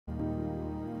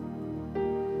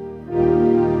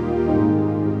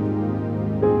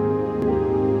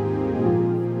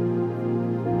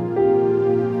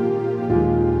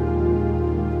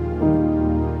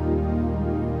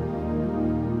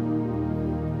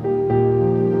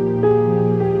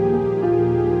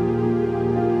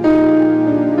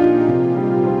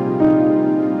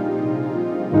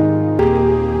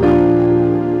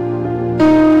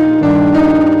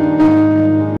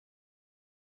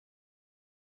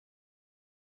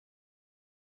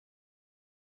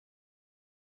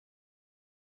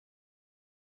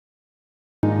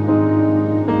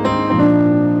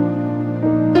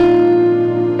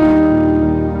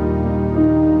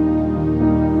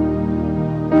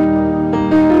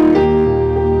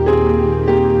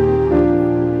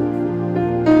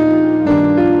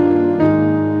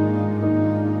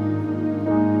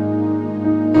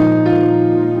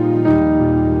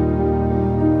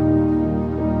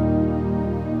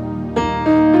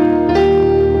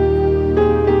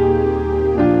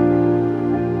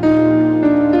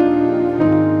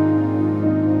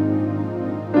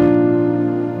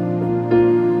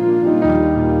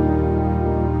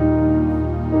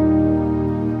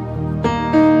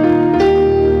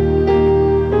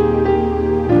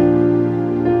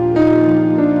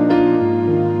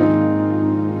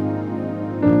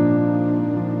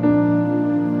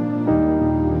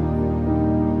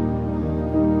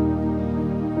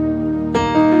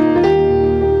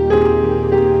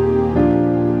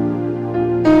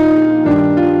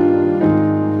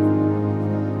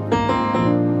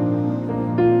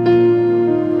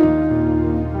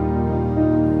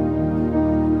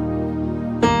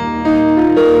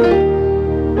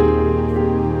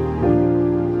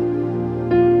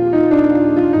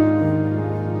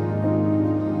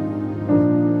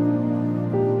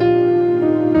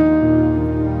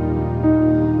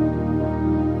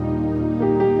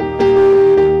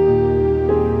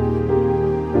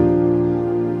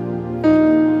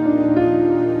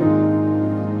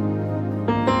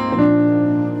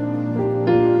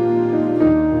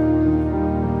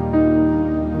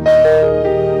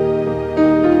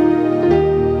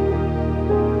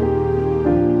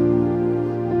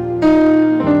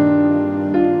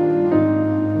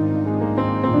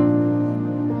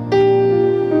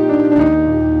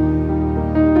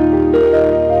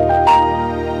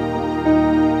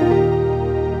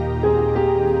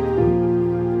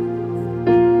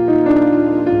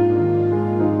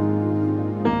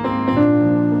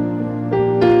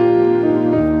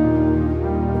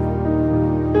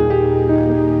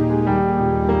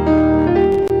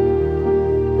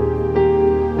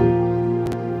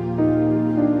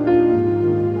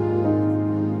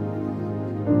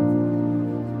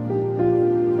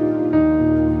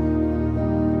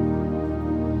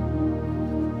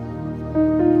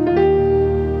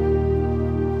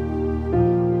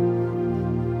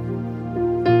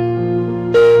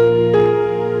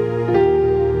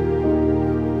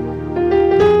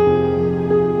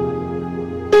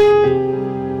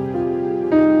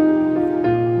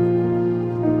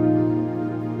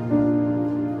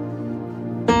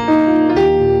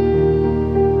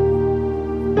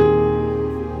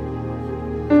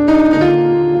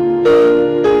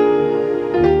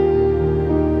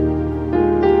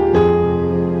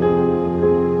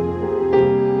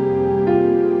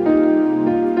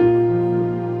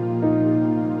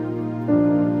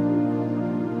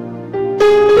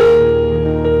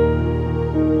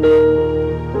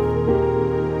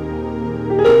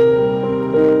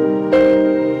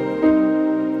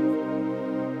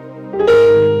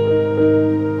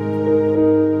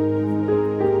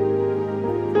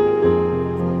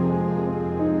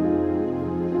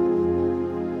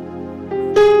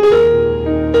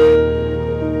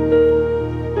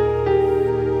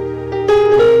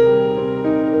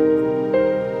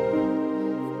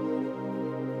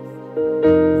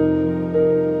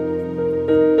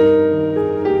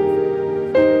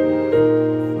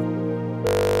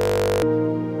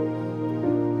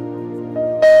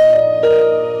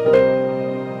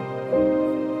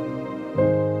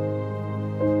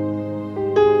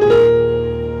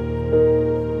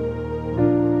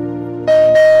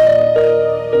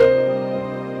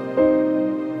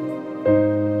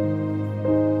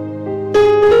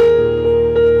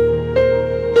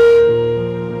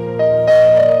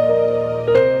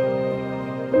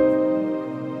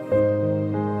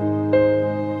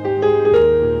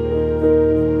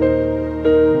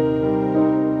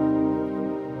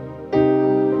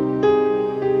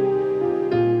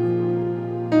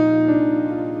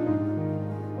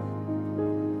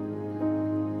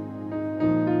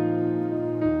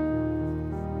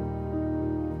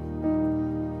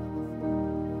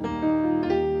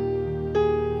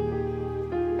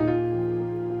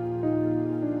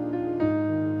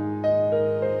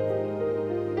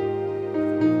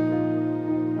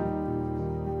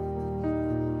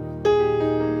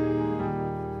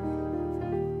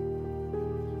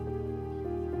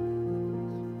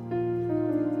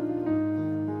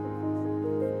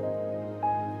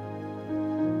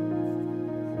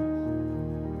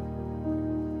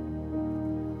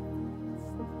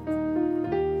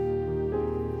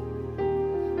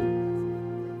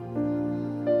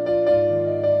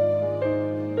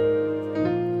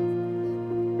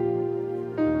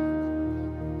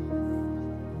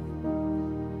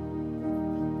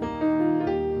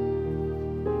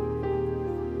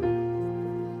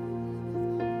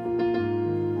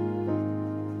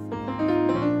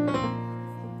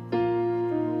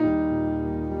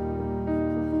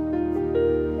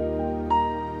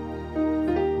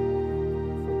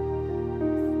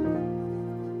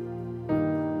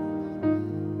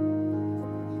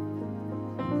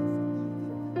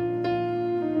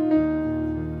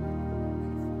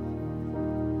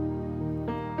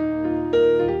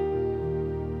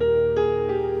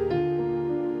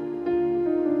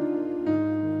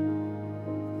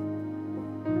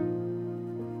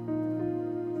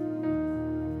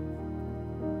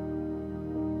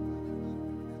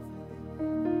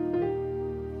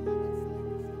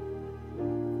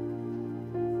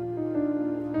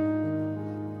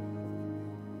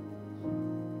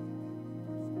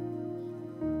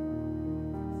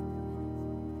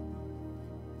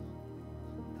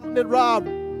Counting it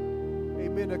robbery,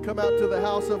 amen, to come out to the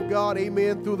house of God,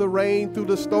 amen, through the rain, through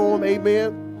the storm,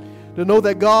 amen, to know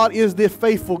that God is the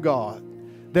faithful God,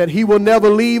 that he will never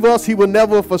leave us, he will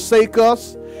never forsake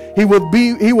us, he will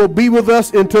be with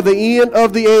us until the end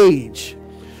of the age.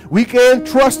 We can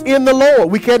trust in the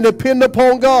Lord. We can depend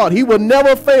upon God. He will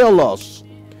never fail us.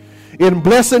 In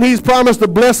blessing, he's promised to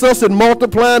bless us. In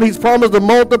multiplying, he's promised to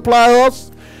multiply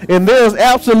us. And there's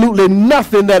absolutely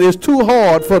nothing that is too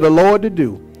hard for the Lord to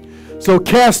do. So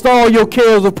cast all your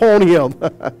cares upon him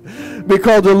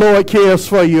because the Lord cares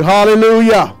for you.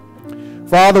 Hallelujah.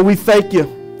 Father, we thank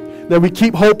you that we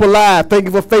keep hope alive. Thank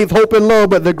you for faith, hope, and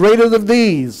love. But the greatest of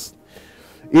these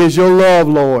is your love,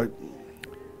 Lord,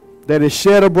 that is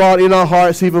shed abroad in our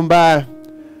hearts even by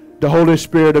the Holy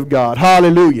Spirit of God.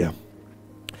 Hallelujah.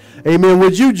 Amen.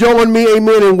 Would you join me,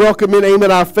 amen, in welcoming, amen,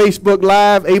 our Facebook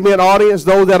Live, amen, audience,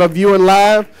 those that are viewing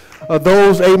live,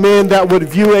 those, amen, that would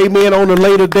view, amen, on a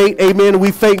later date, amen.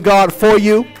 We thank God for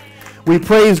you. We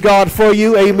praise God for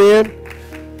you, amen.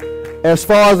 As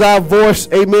far as our voice,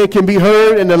 amen, can be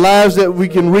heard and the lives that we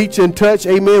can reach and touch,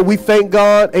 amen, we thank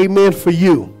God, amen, for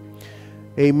you.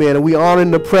 Amen. And we honor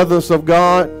the presence of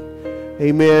God,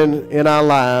 amen, in our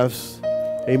lives.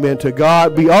 Amen. To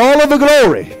God be all of the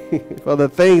glory for the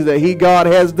things that God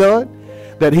has done,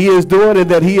 that he is doing,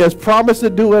 and that he has promised to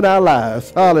do in our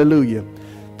lives. Hallelujah.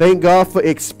 Thank God for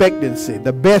expectancy.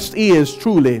 The best is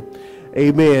truly,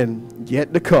 amen,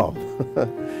 yet to come.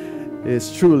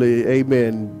 It's truly,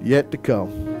 amen, yet to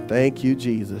come. Thank you,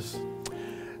 Jesus.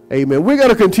 Amen. We're going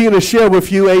to continue to share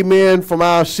with you, amen, from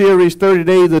our series, 30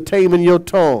 Days of Taming Your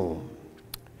Tongue.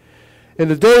 And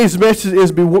today's message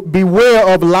is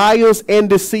beware of liars and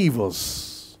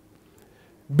deceivers.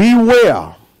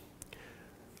 Beware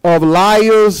of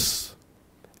liars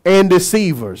and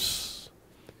deceivers.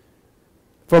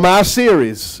 From our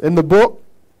series in the book,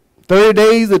 30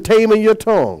 Days of Taming Your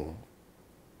Tongue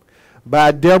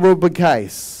by Deborah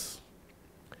Bekice.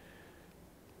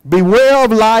 Beware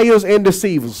of liars and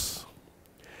deceivers.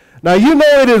 Now, you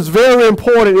know it is very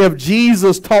important if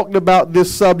Jesus talked about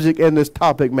this subject and this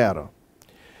topic matter.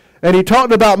 And he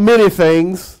talked about many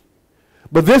things,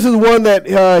 but this is one that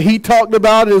he talked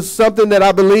about is something that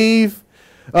I believe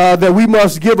that we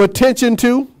must give attention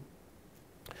to,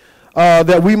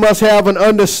 that we must have an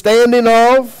understanding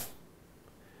of,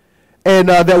 and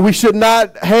that we should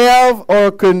not have or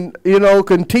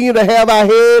continue to have our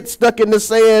heads stuck in the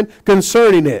sand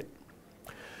concerning it.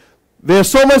 There's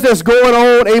so much that's going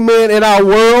on, amen, in our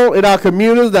world, in our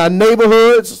communities, our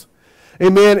neighborhoods,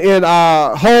 amen, in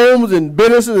our homes and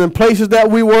businesses and places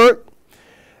that we work.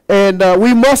 And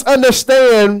we must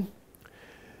understand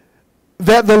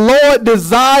that the Lord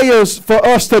desires for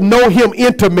us to know him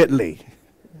intimately.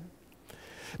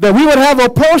 That we would have a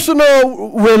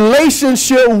personal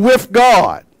relationship with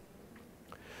God.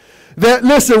 That,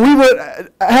 listen, we would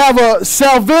have a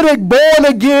salvific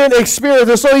born-again experience.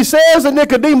 And so he says to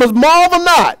Nicodemus, marvel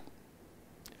not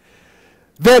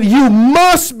that you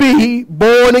must be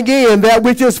born again. That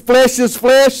which is flesh,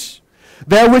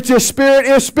 that which is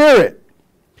spirit.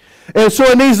 And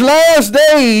so in these last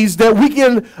days that we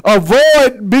can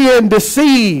avoid being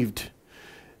deceived,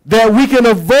 that we can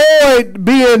avoid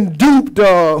being duped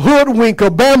or hoodwinked or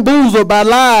bamboozled by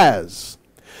lies.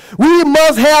 We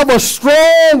must have a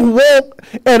strong walk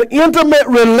and intimate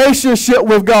relationship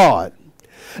with God.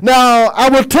 Now, I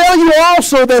will tell you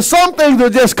also that some things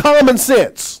are just common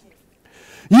sense.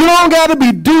 You don't got to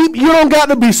be deep. You don't got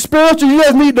to be spiritual. You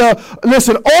just need to,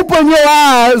 listen, open your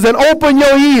eyes and open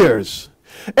your ears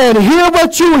and hear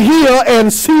what you hear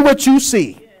and see what you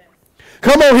see.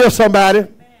 Come on here, somebody.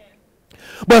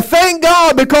 But thank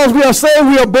God, because we are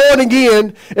saying we are born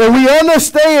again, and we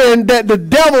understand that the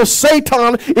devil,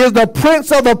 Satan, is the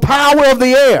prince of the power of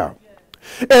the air.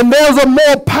 And there's a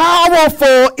more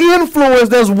powerful influence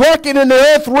that's working in the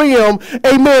earth realm,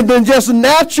 amen, than just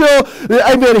natural,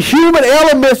 amen, human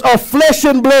elements of flesh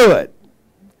and blood.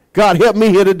 God help me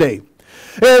here today.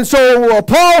 And so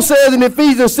Paul says in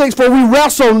Ephesians 6, for we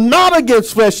wrestle not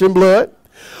against flesh and blood,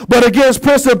 but against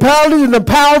principalities and the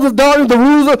powers of darkness, the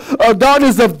rulers of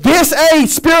darkness of this age,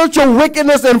 spiritual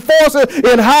wickedness and forces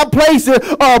in high places,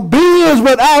 are beings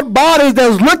without bodies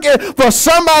that's looking for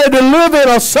somebody to live in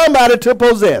or somebody to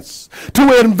possess,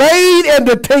 to invade and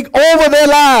to take over their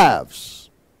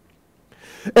lives.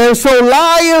 And so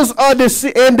liars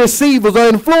and deceivers are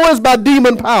influenced by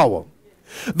demon power.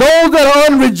 Those that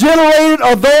are unregenerated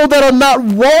are those that are not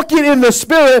walking in the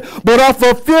spirit, but are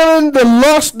fulfilling the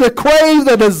lust, the craves,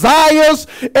 the desires,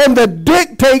 and the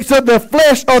dictates of the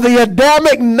flesh or the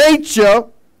Adamic nature,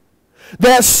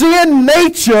 that sin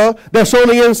nature that's on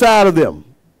the inside of them.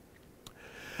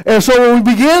 And so when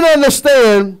we begin to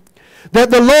understand that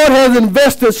the Lord has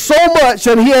invested so much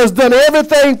and he has done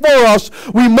everything for us,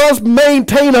 we must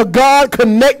maintain a God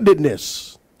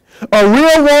connectedness, a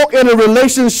real walk in a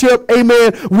relationship,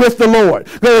 amen, with the Lord.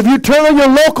 Because if you turn on your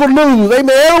local news, amen,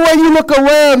 everywhere you look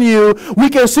around you, we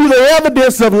can see the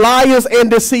evidence of liars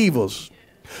and deceivers.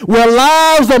 Where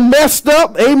lives are messed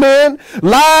up, amen,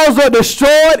 lives are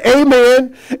destroyed,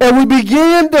 amen, and we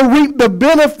begin to reap the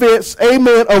benefits,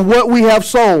 amen, of what we have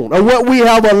sown, of what we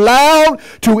have allowed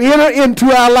to enter into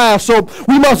our lives. So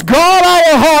we must guard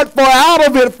our heart, for out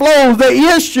of it flows the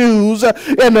issues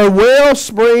and the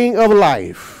wellspring of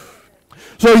life.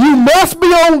 So you must be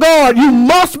on guard. You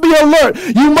must be alert.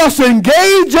 You must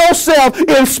engage yourself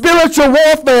in spiritual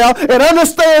warfare and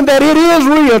understand that it is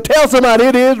real. Tell somebody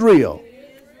it is real.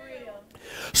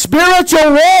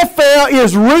 Spiritual warfare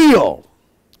is real.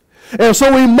 And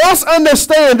so we must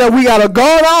understand that we got to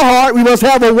guard our heart. We must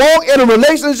have a walk in a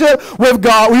relationship with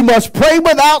God. We must pray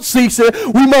without ceasing.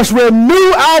 We must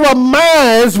renew our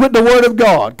minds with the word of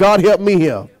God. God help me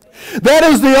here. That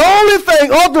is the only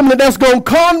thing ultimately that's going to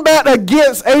combat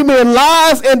against, amen,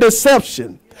 lies and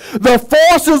deception. The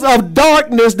forces of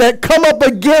darkness that come up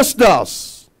against us.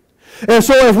 And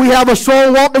so if we have a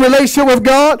strong walking relationship with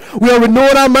God, we are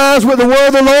renewing our minds with the word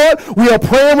of the Lord. We are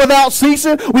praying without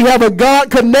ceasing. We have a God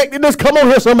connectedness. Come on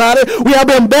here, somebody. We have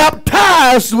been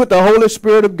baptized with the Holy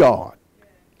Spirit of God.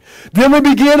 Then we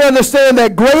begin to understand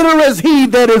that greater is he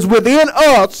that is within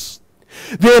us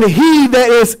than he that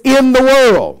is in the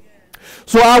world.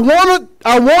 So I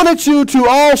wanted you to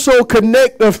also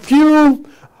connect a few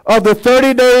of the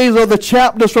 30 days of the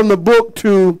chapters from the book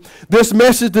to this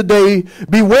message today.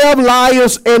 Beware of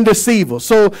liars and deceivers.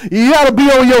 So you got to be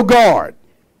on your guard.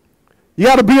 You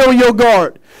got to be on your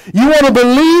guard. You want to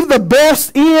believe the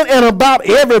best in and about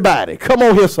everybody. Come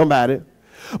on here, somebody.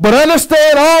 But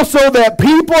understand also that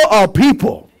people are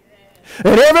people.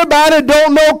 And everybody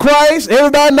don't know Christ.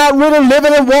 Everybody not really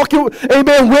living and walking,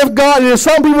 amen, with God. And there's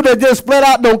some people that just flat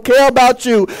out don't care about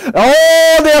you.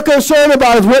 All they're concerned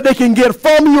about is what they can get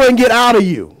from you and get out of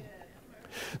you.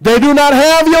 They do not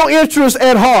have your interests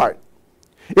at heart.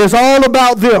 It's all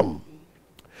about them.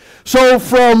 So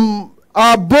from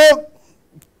our book,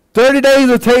 30 Days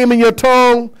of Taming Your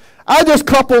Tongue, I just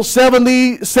coupled seven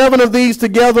of these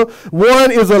together.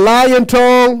 One is a lying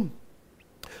tongue.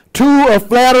 2, a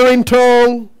flattering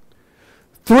tongue.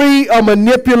 3, a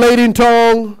manipulating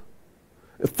tongue.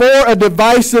 4, a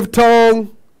divisive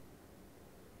tongue.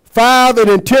 5, an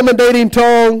intimidating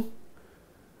tongue.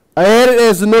 I added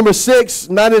as the number 6,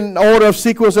 not in order of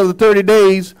sequence of the 30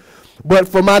 days, but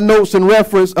for my notes and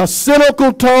reference, a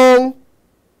cynical tongue.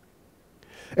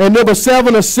 And number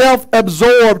 7, a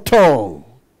self-absorbed tongue.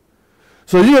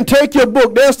 So you can take your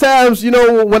book. There's times,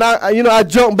 when I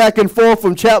jump back and forth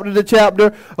from chapter to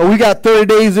chapter. We got 30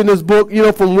 days in this book,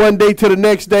 from one day to the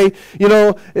next day.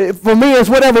 For me, it's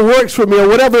whatever works for me or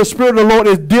whatever the Spirit of the Lord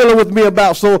is dealing with me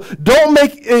about. So don't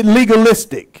make it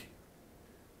legalistic.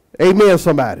 Amen,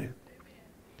 somebody.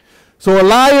 So a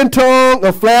lying tongue,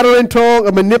 a flattering tongue,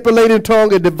 a manipulating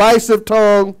tongue, a divisive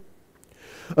tongue,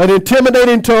 an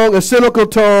intimidating tongue, a cynical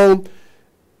tongue,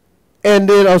 and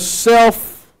then a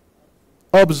self-absorbed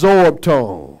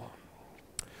tongue.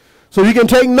 So you can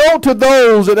take note to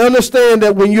those and understand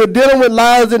that when you're dealing with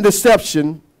lies and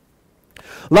deception,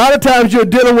 a lot of times you're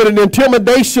dealing with an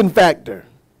intimidation factor.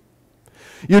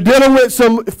 You're dealing with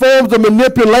some forms of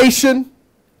manipulation,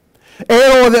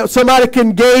 and or that somebody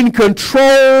can gain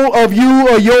control of you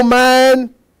or your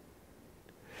mind,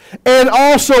 and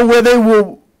also where they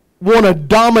will want to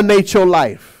dominate your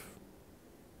life.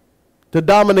 To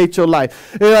dominate your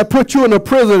life. And I put you in a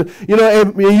prison,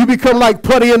 and you become like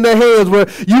putty in their hands, where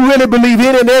you really believe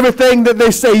any and everything that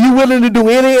they say. You're willing to do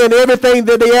any and everything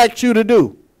that they ask you to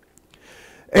do.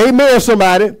 Amen,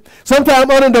 somebody. Sometimes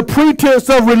under the pretense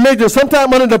of religion,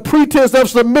 sometimes under the pretense of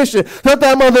submission,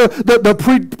 sometimes under the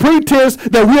pretense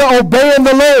that we are obeying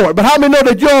the Lord. But how many know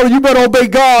that you better obey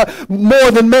God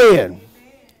more than man?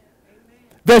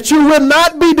 That you will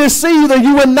not be deceived and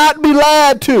you will not be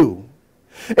lied to.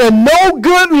 And no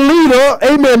good leader,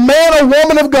 amen, man or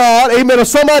woman of God, amen, or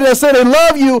somebody that said they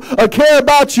love you or care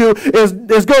about you is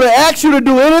going to ask you to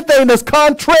do anything that's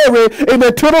contrary,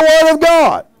 amen, to the word of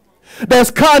God.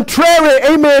 That's contrary,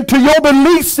 amen, to your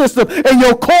belief system and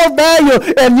your core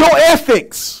value and your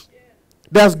ethics.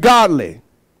 That's godly.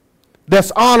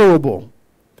 That's honorable.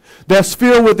 That's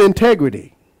filled with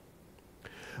integrity.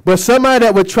 But somebody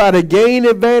that would try to gain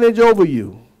advantage over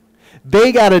you,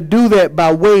 they got to do that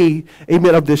by way,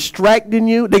 amen, of distracting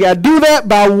you. They got to do that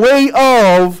by way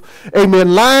of,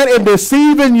 amen, lying and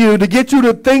deceiving you to get you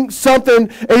to think something,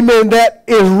 amen, that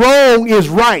is wrong is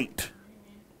right.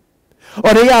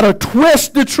 Or they got to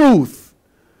twist the truth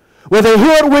where they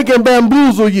hoodwink and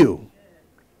bamboozle you.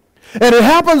 And it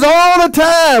happens all the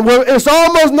time. Where it's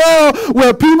almost now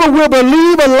where people will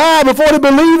believe a lie before they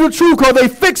believe the truth because they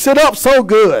fix it up so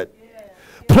good.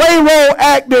 Play role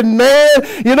acting, man,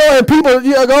 you know, and people,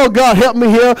 you know, oh God, help me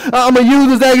here. I'm gonna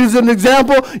use this as an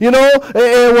example, you know,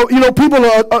 and you know, people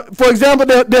are, for example,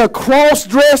 they're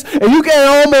cross-dressed, and you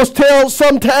can almost tell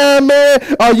sometime,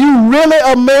 man, are you really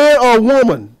a man or a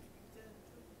woman?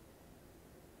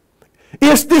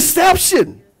 It's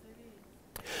deception,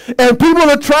 and people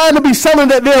are trying to be something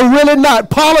that they're really not.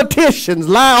 Politicians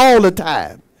lie all the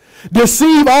time,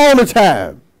 deceive all the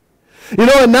time. You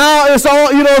know, and now it's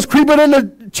all, you know, it's creeping in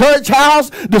the church house,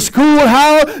 the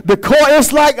schoolhouse, the court.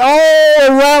 It's like all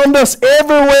around us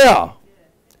everywhere.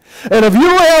 And if you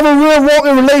don't have a real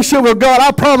walking relationship with God,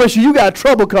 I promise you, you got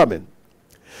trouble coming.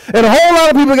 And a whole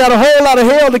lot of people got a whole lot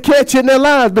of hell to catch in their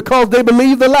lives because they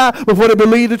believe the lie before they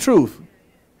believe the truth.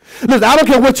 Listen, I don't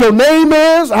care what your name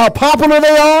is, how popular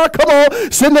they are. Come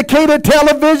on, syndicated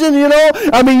television, you know.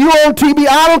 I mean, you're on TV.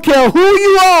 I don't care who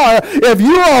you are. If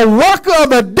you are a worker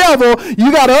of the devil,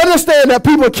 you got to understand that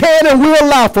people can and will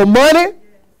lie for money.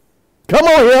 Come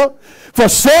on here. For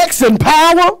sex and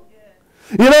power.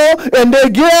 You know, and they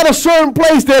get at a certain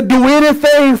place, they'll do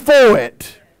anything for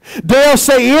it. They'll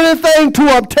say anything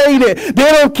to obtain it.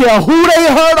 They don't care who they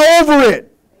hurt over it.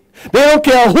 They don't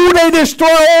care who they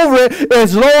destroy over it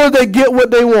as long as they get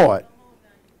what they want.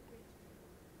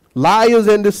 Liars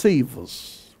and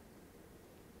deceivers.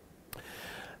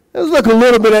 Let's look a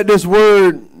little bit at this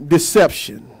word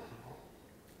deception.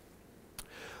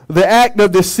 The act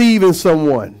of deceiving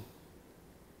someone.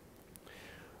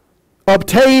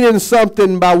 Obtaining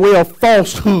something by way of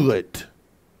falsehood.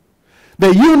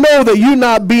 That you know that you're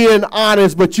not being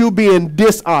honest, but you're being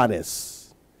dishonest.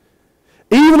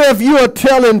 Even if you are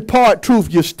telling part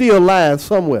truth, you're still lying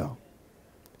somewhere.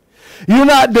 You're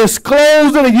not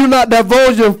disclosing and you're not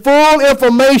divulging full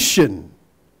information.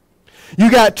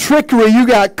 You got trickery, you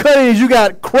got cunning, you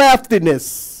got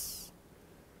craftiness.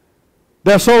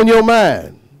 That's on your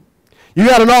mind. You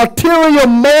got an ulterior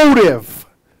motive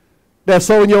that's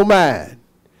on your mind.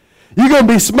 You're going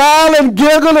to be smiling,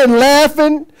 giggling,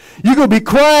 laughing. You're going to be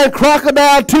crying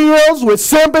crocodile tears with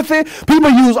sympathy.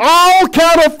 People use all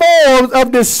kind of forms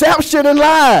of deception and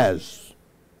lies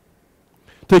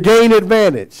to gain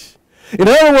advantage. In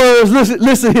other words,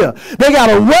 listen here. They got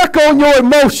to work on your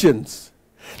emotions.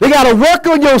 They got to work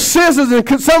on your senses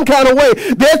in some kind of way.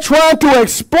 They're trying to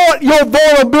exploit your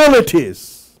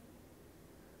vulnerabilities.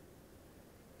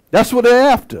 That's what they're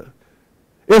after.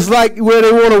 It's like where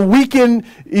they want to weaken,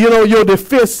 you know, your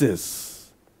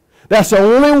defenses. That's the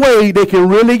only way they can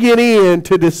really get in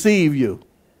to deceive you.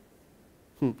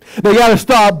 They got to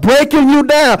start breaking you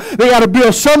down. They got to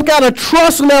build some kind of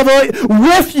trust level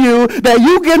with you that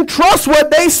you can trust what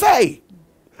they say.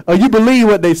 Or you believe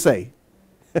what they say.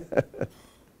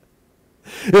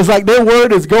 It's like their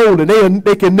word is golden.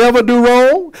 They can never do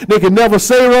wrong. They can never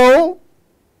say wrong.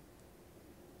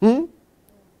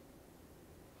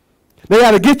 They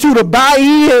got to get you to buy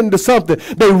into something.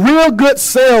 They're real good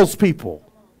salespeople.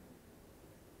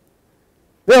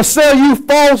 They'll sell you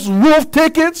false wolf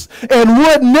tickets and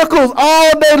wood nickels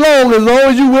all day long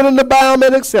as you're willing to buy them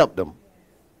and accept them.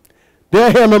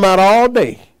 They'll hand them out all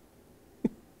day.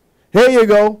 Here you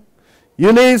go.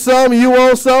 You need something, you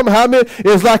want something. How many?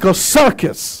 It's like a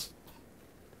circus.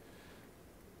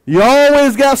 You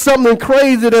always got something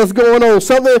crazy that's going on,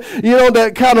 something, you know,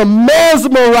 that kind of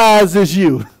mesmerizes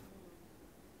you.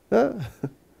 Huh?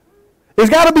 It's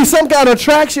got to be some kind of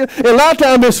attraction. And a lot of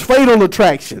times it's fatal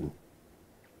attraction.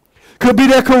 Could be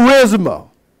their charisma.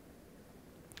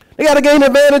 They got to gain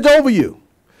advantage over you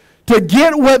to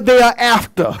get what they are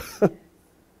after.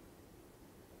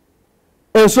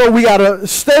 And so we got to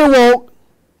stay woke.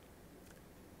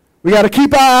 We got to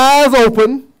keep our eyes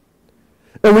open.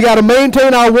 And we got to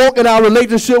maintain our walk and our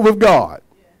relationship with God.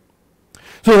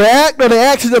 So the act or the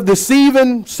actions of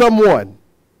deceiving someone.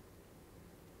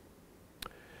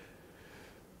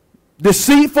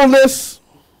 Deceitfulness.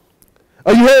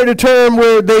 You heard the term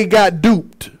where they got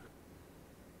duped.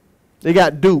 They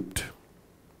got duped.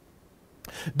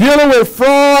 Dealing with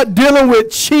fraud, dealing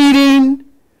with cheating,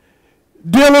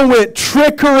 dealing with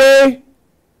trickery.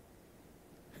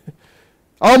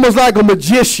 Almost like a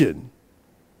magician.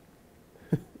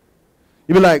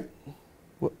 You be like,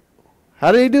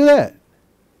 how did he do that?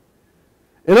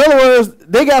 In other words,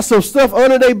 they got some stuff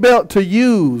under their belt to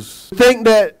use. Think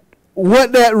that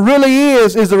what that really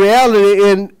is the reality.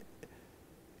 In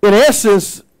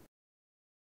essence,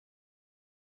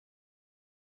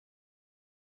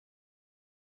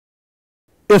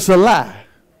 it's a lie.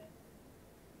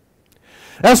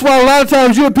 That's why a lot of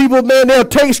times you hear people, man, they'll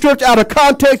take scripture out of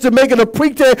context and make it a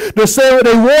pretext to say what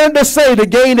they wanted to say to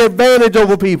gain advantage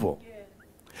over people.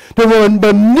 They want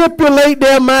to manipulate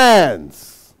their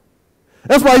minds.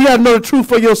 That's why you have to know the truth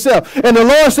for yourself. And the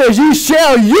Lord says, you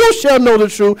shall know the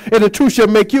truth, and the truth shall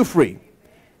make you free.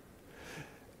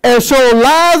 And so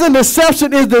lies and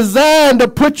deception is designed to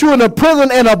put you in a prison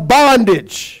and a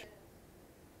bondage.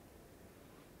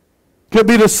 Could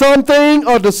be to something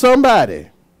or to somebody.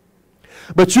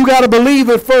 But you got to believe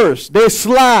it first. They're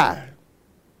sly.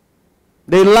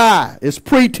 They lie. It's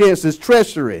pretense. It's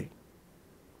treachery.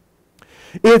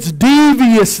 It's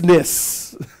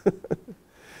deviousness.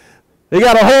 They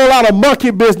got a whole lot of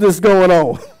monkey business going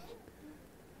on.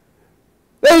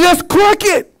 They just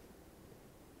crooked.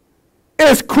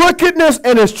 It's crookedness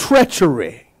and it's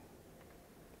treachery.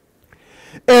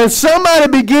 And somebody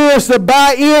begins to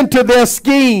buy into their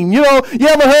scheme. You know, you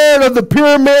ever heard of the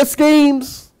pyramid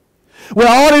schemes? Well,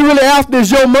 all they really after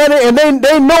is your money, and they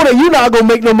know that you're not going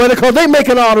to make no money because they're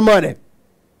making all the money.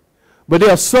 But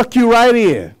they'll suck you right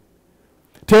in.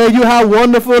 Tell you how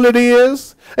wonderful it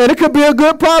is. And it could be a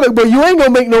good product, but you ain't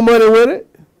going to make no money with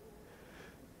it.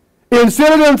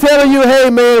 Instead of them telling you, hey,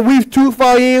 man, we've too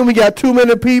far in, we got too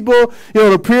many people, you know,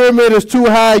 the pyramid is too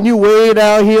high, and you way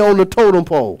down here on the totem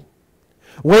pole.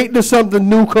 Wait till something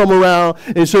new come around,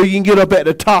 and so you can get up at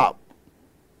the top.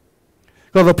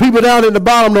 Because the people down at the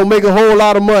bottom don't make a whole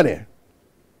lot of money.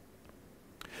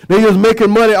 They're just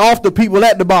making money off the people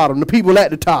at the bottom, the people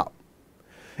at the top.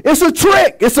 It's a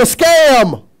trick. It's a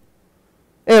scam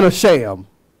and a sham.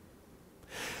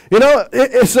 You know,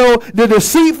 so the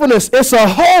deceitfulness, it's a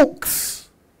hoax.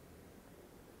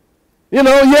 You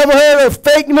know, you ever heard of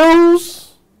fake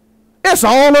news? It's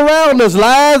all around us,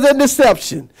 lies and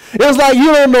deception. It's like you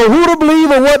don't know who to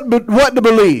believe or what to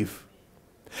believe.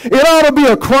 It ought to be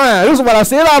a crime. This is what I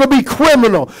say. It ought to be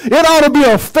criminal. It ought to be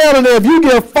a felony if you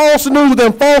give false news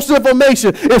and false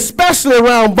information, especially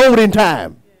around voting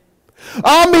time.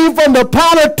 I mean, from the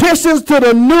politicians to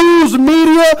the news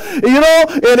media, you know,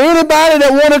 and anybody that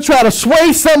want to try to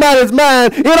sway somebody's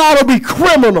mind, it ought to be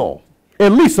criminal,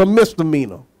 at least a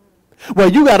misdemeanor.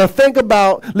 Well, you got to think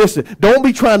about, listen, don't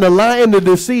be trying to lie and to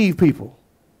deceive people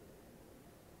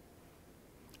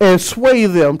and sway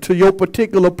them to your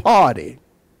particular party.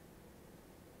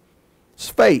 It's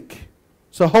fake.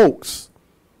 It's a hoax.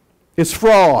 It's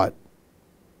fraud.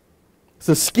 It's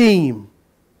a scheme.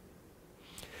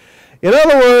 In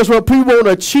other words, when people want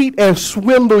to cheat and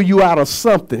swindle you out of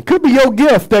something, could be your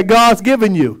gift that God's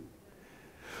given you.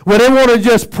 When they want to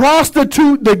just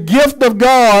prostitute the gift of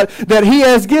God that He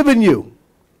has given you.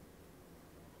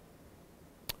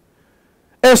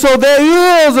 And so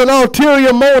there is an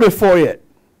ulterior motive for it.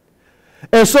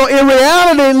 And so in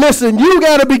reality, listen, you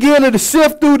got to begin to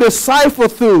sift through, decipher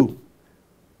through.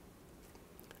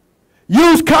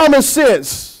 Use common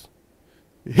sense.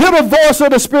 Hear the voice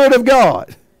of the Spirit of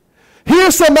God.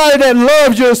 Hear somebody that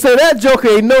loves you and say, that joker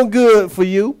ain't no good for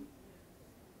you.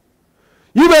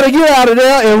 You better get out of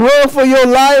there and run for your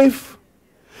life.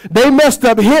 They messed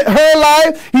up her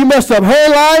life. He messed up her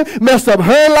life, messed up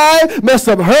her life, messed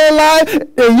up her life.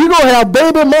 And you're going to have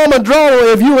baby mama drama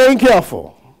if you ain't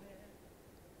careful.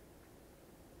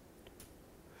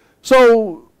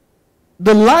 So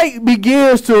the light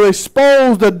begins to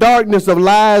expose the darkness of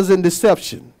lies and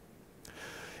deception.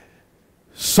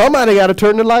 Somebody got to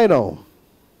turn the light on.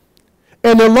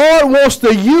 And the Lord wants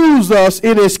to use us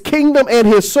in His kingdom and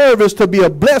His service to be a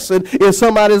blessing in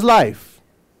somebody's life.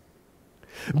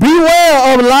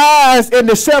 Beware of lies and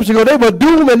deception, because they will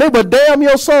doom and they will damn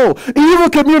your soul. Evil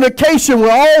communication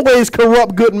will always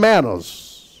corrupt good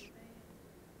manners.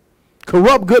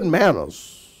 Corrupt good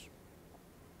manners.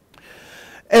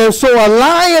 And so a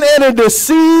lying and a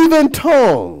deceiving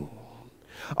tongue,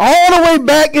 all the way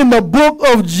back in the book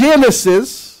of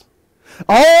Genesis,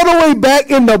 all the way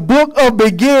back in the book of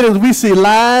beginnings, we see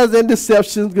lies and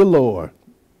deceptions galore.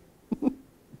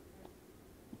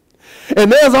 And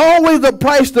there's always a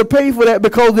price to pay for that,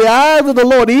 because the eyes of the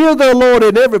Lord, the ears of the Lord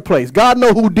in every place. God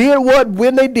knows who did what,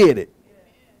 when they did it.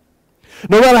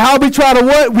 No matter how we try to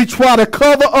what, we try to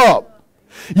cover up.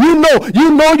 You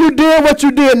know you did what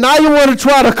you did. Now you want to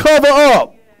try to cover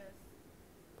up.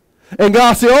 And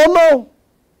God said, oh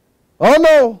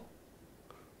no.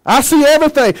 I see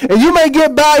everything. And you may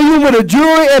get by you with a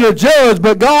jury and a judge,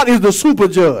 but God is the super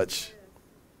judge.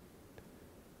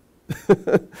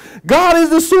 God is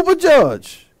the super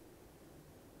judge.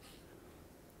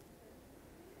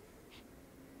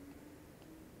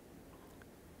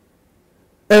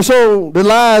 And so the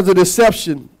lies of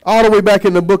deception, all the way back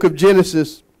in the book of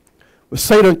Genesis, with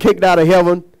Satan kicked out of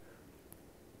heaven,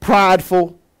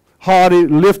 prideful, haughty,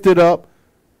 lifted up,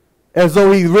 as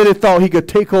though he really thought he could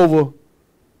take over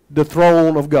the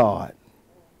throne of God.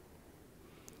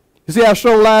 You see how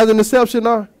strong lies and deception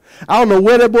are? I don't know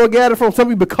where that boy got it from. Some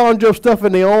people conjure up stuff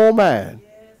in their own mind.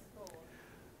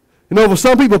 You know, for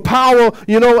some people, power,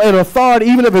 and authority,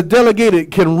 even if it's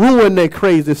delegated, can ruin their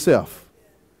crazy self.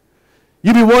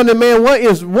 You be wondering, man, what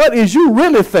is you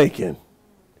really thinking?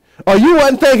 Or you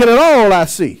wasn't thinking at all, I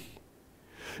see.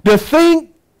 To think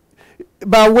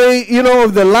by way,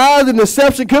 of the lies and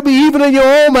deception could be even in your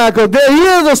own mind, because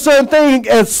there is a certain thing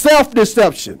as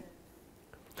self-deception.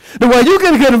 The way you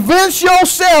can convince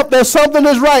yourself that something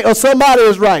is right or somebody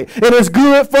is right and it's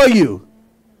good for you.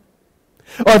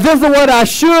 Or this is what I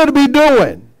should be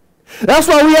doing. That's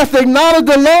why we have to acknowledge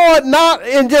the Lord not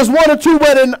in just one or two,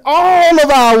 but in all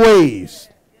of our ways.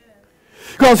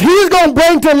 Because he's going to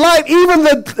bring to light even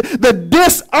the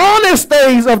dishonest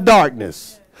things of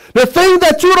darkness. The thing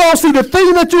that you don't see, the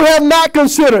thing that you have not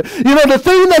considered, the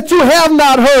thing that you have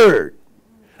not heard.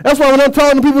 That's why when I'm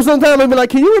talking to people sometimes, they be like,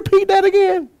 can you repeat that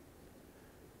again?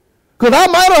 Because I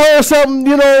might have heard something,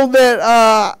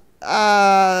 that,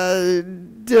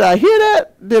 did I hear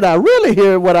that? Did I really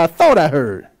hear what I thought I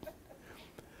heard?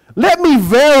 Let me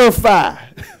verify.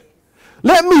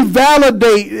 Let me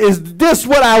validate, is this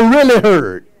what I really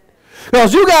heard?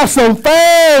 Because you got some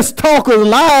fast talkers,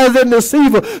 lies, and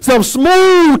deceivers. Some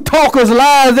smooth talkers,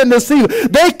 lies, and deceivers.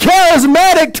 They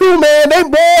charismatic too, man.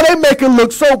 They make it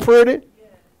look so pretty.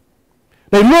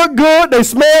 They look good. They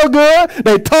smell good.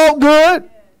 They talk good.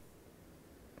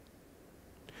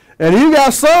 And you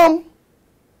got some.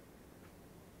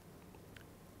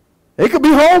 They could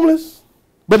be homeless,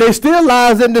 but they still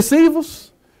lies and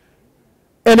deceivers.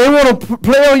 And they want to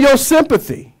play on your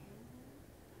sympathy.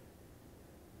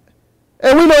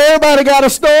 And we know everybody got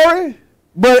a story,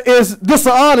 but is this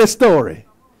an honest story?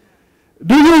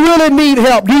 Do you really need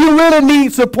help? Do you really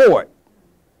need support?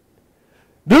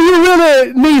 Do you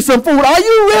really need some food? Are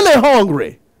you really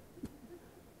hungry?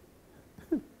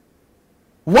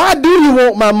 Why do you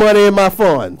want my money and my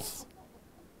funds?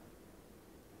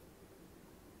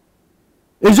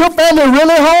 Is your family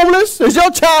really homeless? Is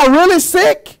your child really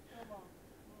sick?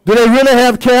 Do they really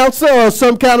have cancer or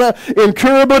some kind of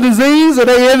incurable disease? Are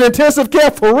they in intensive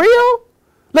care for real?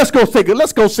 Let's go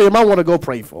see them. I want to go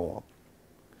pray for them.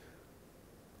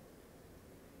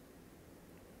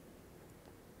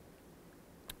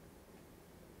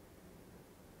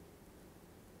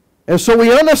 And so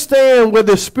we understand where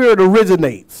the Spirit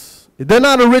originates. It does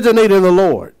not originate in the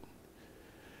Lord.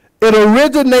 It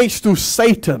originates through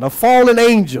Satan, a fallen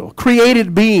angel,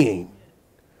 created being.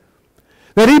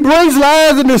 That he brings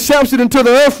lies and deception into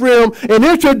the earth realm and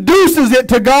introduces it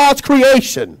to God's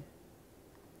creation.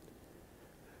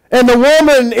 And the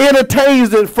woman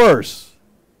entertains it first.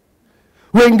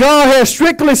 When God has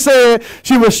strictly said,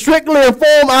 she was strictly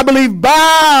informed, I believe,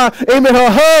 by, her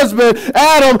husband,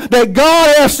 Adam, that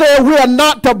God has said we are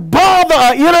not to bother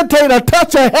or entertain or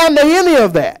touch or handle any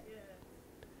of that.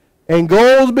 And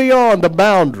goes beyond the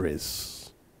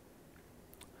boundaries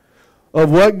of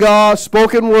what God's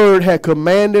spoken word had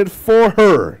commanded for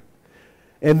her.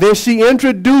 And then she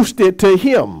introduced it to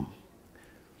him.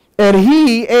 And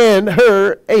he and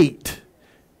her ate.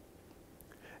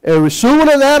 And as soon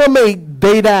as Adam ate,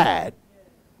 they died.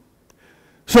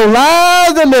 So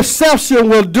lies and deception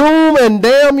will doom and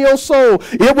damn your soul.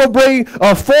 It will bring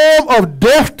a form of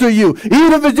death to you.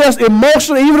 Even if it's just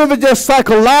emotional, even if it's just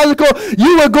psychological,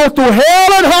 you will go through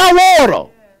hell and high water.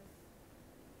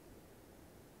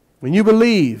 When you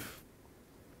believe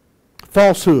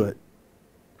falsehood,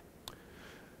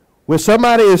 when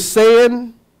somebody is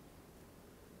saying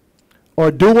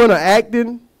or doing or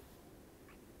acting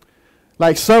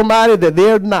like somebody that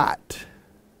they're not,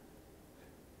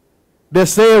 they're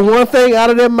saying one thing out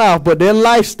of their mouth, but their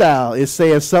lifestyle is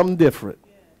saying something different.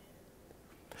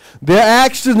 Their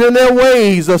actions and their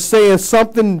ways are saying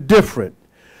something different.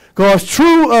 Because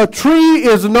a tree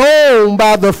is known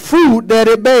by the fruit that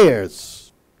it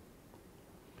bears.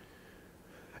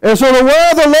 And so the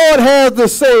word of the Lord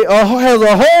has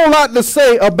a whole lot to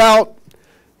say about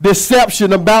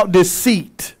deception, about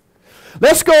deceit.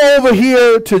 Let's go over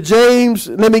here to James.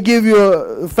 Let me give you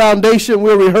a foundation.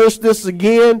 We'll rehearse this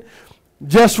again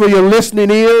just for your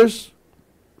listening ears.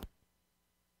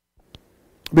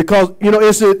 Because,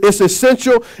 it's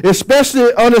essential,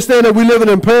 especially understand that we live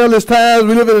in perilous times.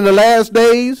 We live in the last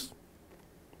days.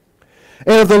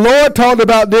 And if the Lord talked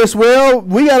about this, well,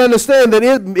 we got to understand that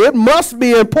it must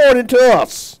be important to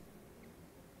us.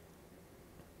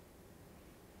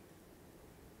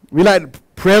 We like the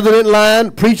president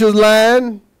line, preacher's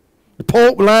line, the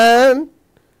Pope line.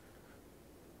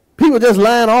 People just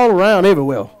lying all around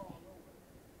everywhere.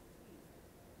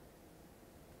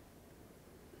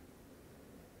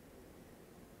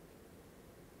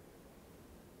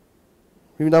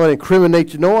 Even though I want to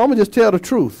incriminate you, no, I'm going to just tell the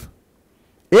truth.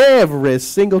 Every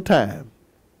single time.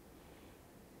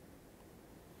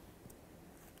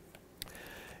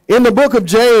 In the book of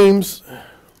James,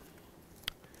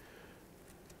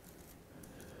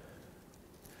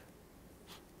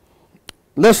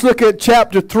 let's look at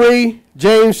chapter 3,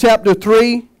 James chapter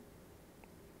 3.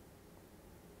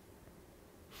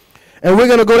 And we're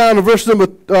going to go down to verse number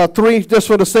 3 just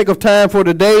for the sake of time for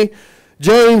today.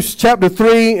 James chapter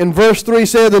 3 and verse 3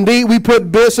 says, indeed, we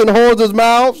put bits in horses'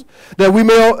 mouths that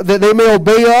they may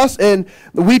obey us, and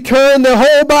we turn their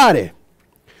whole body.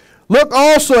 Look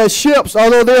also at ships,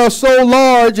 although they are so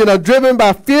large and are driven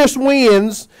by fierce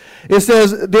winds. It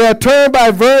says they are turned by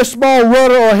a very small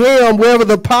rudder or helm wherever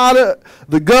the pilot,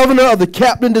 the governor, or the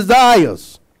captain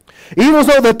desires. Even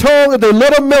so, the tongue is a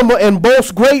little member and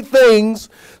boasts great things.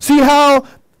 See how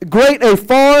great a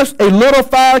forest a little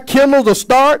fire kindles or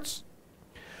starts?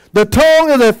 The tongue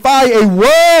is a fire, a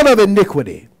world of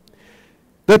iniquity.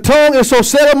 The tongue is so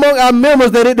set among our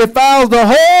members that it defiles the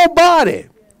whole body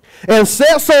and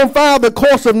sets on fire the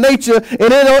course of nature, and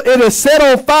it is set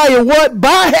on fire what?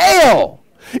 By hell.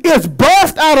 It's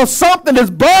birthed out of something. It's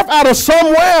birthed out of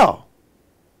somewhere.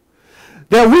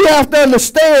 That we have to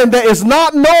understand that it's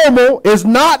not normal, it's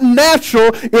not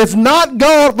natural, it's not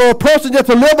God for a person just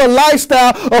to live a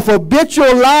lifestyle of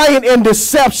habitual lying and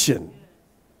deception.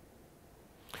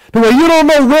 The way you don't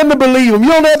know when to believe them. You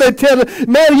don't know if they tell them,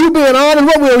 man, you being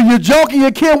honest, what, you're joking,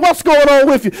 you're kidding, what's going on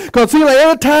with you? Because see, like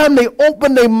every time they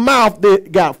open their mouth, they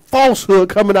got falsehood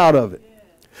coming out of it.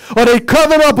 Or they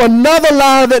covered up another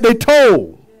lie that they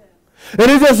told. And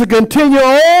it's just a continual,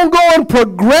 ongoing,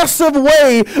 progressive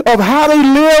way of how they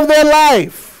live their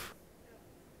life.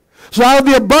 So out of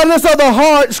the abundance of the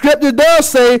heart, Scripture does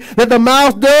say that the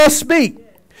mouth does speak.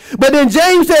 But then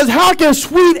James says, how can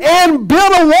sweet and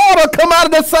bitter water come out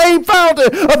of the same fountain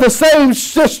of the same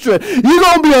cistern? You're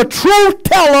going to be a truth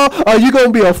teller, or you're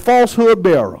going to be a falsehood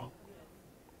bearer.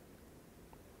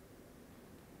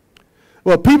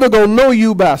 Well, people are going to know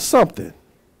you by something.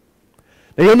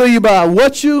 They're going to know you by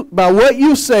what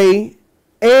you say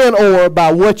and or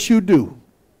by what you do.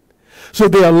 So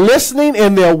they're listening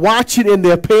and they're watching and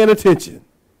they're paying attention.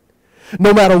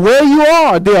 No matter where you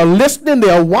are, they are listening, they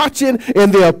are watching,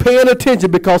 and they are paying attention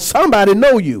because somebody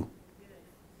know you.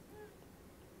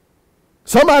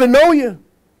 Somebody know you.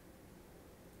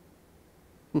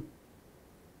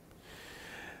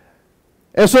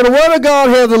 And so the Word of God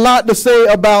has a lot to say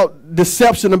about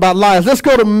deception, about lies. Let's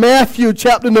go to Matthew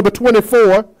chapter number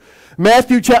 24.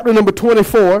 Matthew chapter number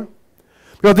 24.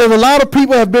 Because there's a lot of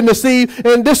people have been deceived,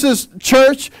 and this is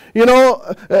church,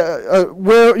 where,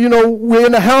 we're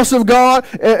in the house of God,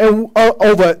 and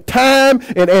over time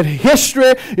and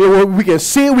history, we can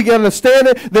see it, we can understand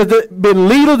it. There's been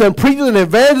leaders and preachers and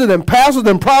evangelists and pastors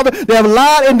and prophets that have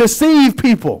lied and deceived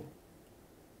people.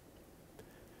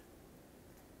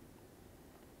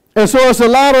 And so it's a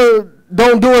lot of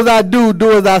don't do as I do,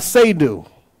 do as I say do.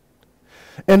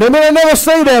 And they may never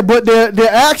say that, but their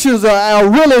actions are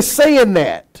really saying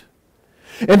that.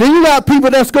 And then you got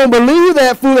people that's going to believe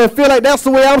that fool and feel like that's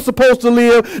the way I'm supposed to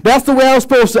live, that's the way I'm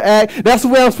supposed to act, that's the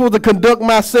way I'm supposed to conduct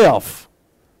myself.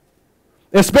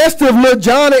 Especially if little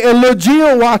Johnny and little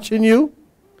Jill watching you.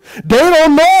 They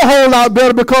don't know a whole lot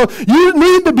better because you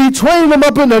need to be training them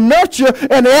up in the nurture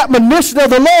and the admonition of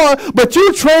the Lord, but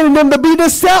you're training them to be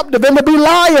deceptive and to be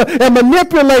liars and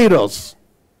manipulators.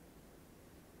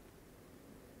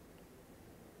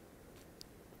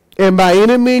 And by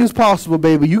any means possible,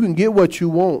 baby, you can get what you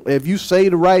want if you say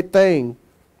the right thing.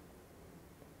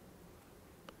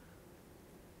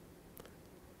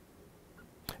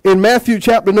 In Matthew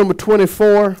chapter number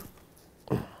 24,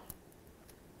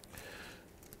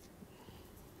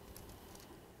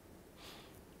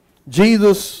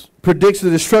 Jesus predicts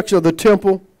the destruction of the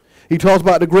temple. He talks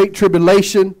about the great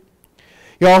tribulation.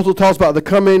 He also talks about the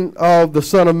coming of the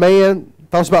Son of Man. He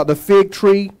talks about the fig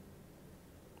tree.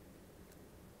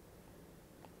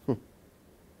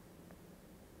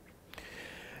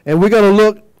 And we're going to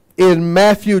look in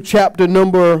Matthew chapter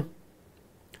number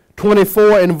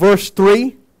 24 and verse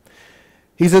 3.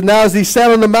 He says, now as he sat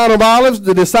on the Mount of Olives,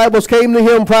 the disciples came to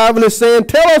him privately, saying,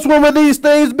 tell us when will these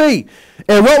things be?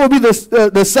 And what will be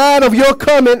the sign of your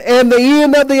coming and the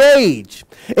end of the age?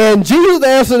 And Jesus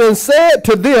answered and said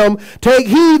to them, take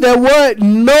heed that what?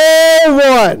 No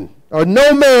one or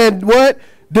no man what?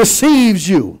 Deceives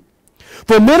you.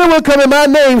 For many will come in my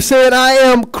name saying, I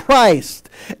am Christ.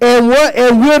 And what?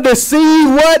 And will deceive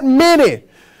what? Many.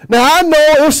 Now, I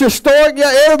know it's historic.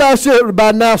 Yeah, everybody should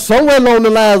by now, somewhere along the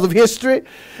lines of history,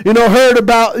 heard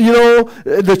about,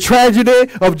 the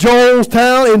tragedy of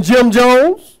Jonestown and Jim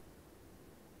Jones.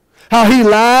 How he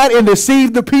lied and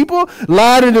deceived the people,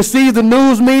 lied and deceived the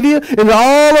news media, and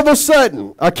all of a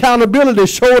sudden, accountability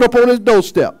showed up on his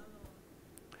doorstep.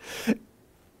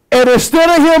 And instead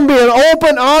of him being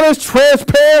open, honest,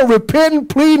 transparent, repentant,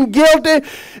 pleading guilty,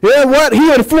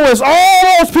 he influenced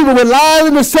all those people with lies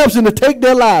and deception to take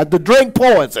their lives, to drink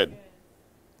poison.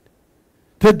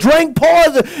 To drink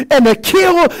poison and to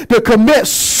kill, to commit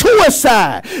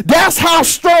suicide. That's how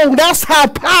strong, that's how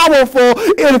powerful,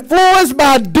 influenced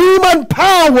by demon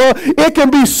power, it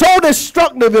can be so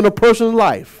destructive in a person's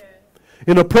life.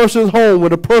 In a person's home,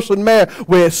 when a person married,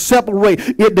 where it separates,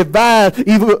 it divides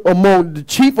even among the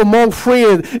chief among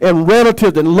friends and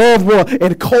relatives and loved ones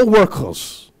and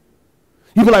co-workers.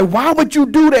 You be like, why would you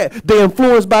do that? They're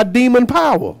influenced by demon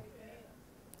power.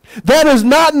 That is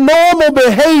not normal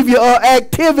behavior or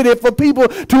activity for people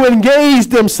to engage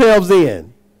themselves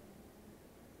in.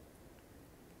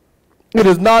 It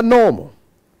is not normal.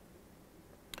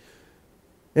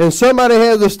 And somebody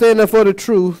has to stand up for the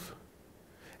truth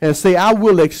and say, I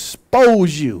will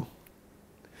expose you.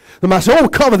 Somebody say, oh,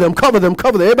 cover them, cover them,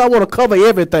 cover them. Everybody want to cover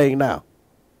everything now.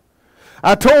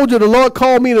 I told you the Lord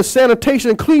called me the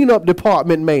sanitation cleanup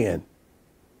department man.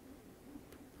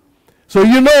 So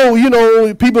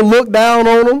people look down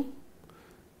on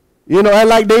them. Act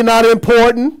like they're not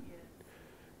important.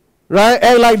 Right?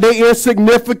 Act like they're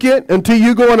insignificant until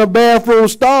you go in a bathroom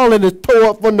stall and it's tore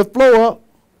up from the floor up.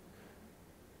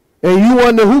 And you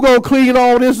wonder who gonna clean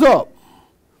all this up.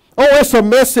 Oh, it's a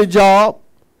messy job.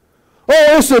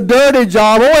 Oh, it's a dirty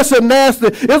job. Oh, it's a nasty,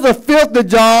 it's a filthy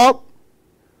job.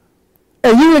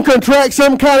 And you can contract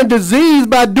some kind of disease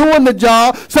by doing the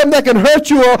job, something that can hurt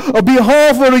you or be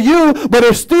harmful to you, but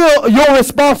it's still your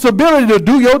responsibility to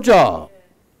do your job.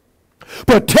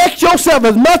 Protect yourself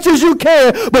as much as you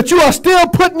can, but you are still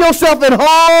putting yourself in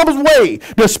harm's way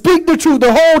to speak the truth,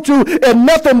 the whole truth, and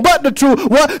nothing but the truth.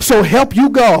 What? So help you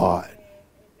God.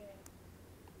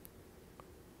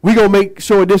 We're going to make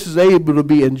sure this is able to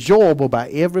be enjoyable by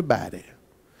everybody.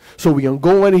 So we're going to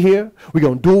go in here. We're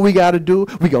going to do what we got to do.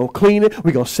 We're going to clean it.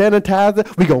 We're going to sanitize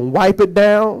it. We're going to wipe it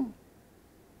down.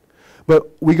 But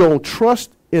we're going to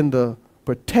trust in the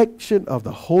protection of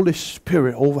the Holy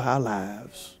Spirit over our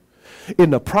lives, in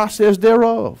the process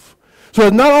thereof. So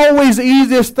it's not always the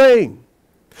easiest thing.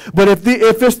 But if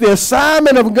it's the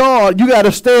assignment of God, you got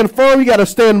to stand firm. You got to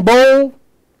stand bold.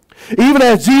 Even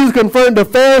as Jesus confirmed the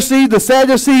Pharisees, the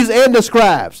Sadducees, and the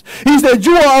scribes. He said,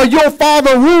 you are your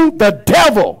father Ruth, the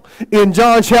devil, in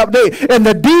John chapter 8. And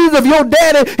the deeds of your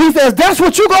daddy, he says, that's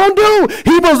what you're going to do.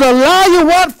 He was a liar,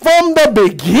 what? From the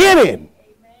beginning.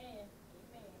 Amen.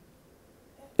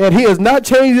 And he has not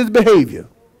changed his behavior.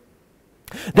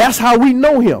 That's how we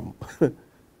know him.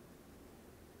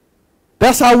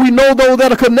 That's how we know those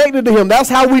that are connected to him. That's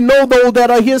how we know those that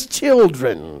are his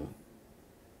children.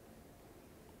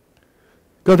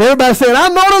 Because everybody's saying, I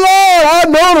know the Lord, I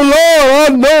know the Lord,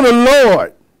 I know the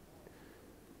Lord.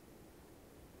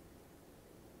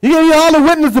 You can all the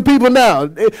witness to people now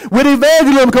with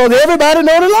evangelism because everybody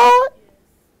know the Lord.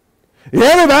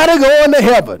 Everybody going to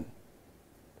heaven.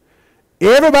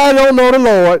 Everybody don't know the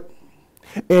Lord,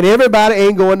 and everybody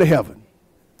ain't going to heaven.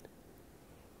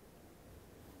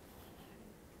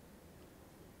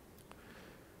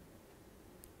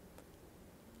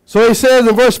 So he says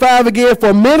in verse 5 again,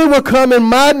 for many will come in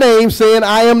my name, saying,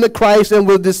 I am the Christ, and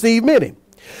will deceive many.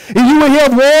 And you will hear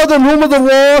of wars and rumors of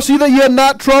wars, see that ye are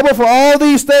not troubled, for all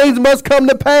these things must come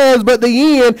to pass, but the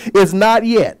end is not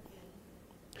yet.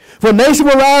 For nation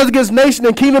will rise against nation,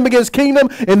 and kingdom against kingdom,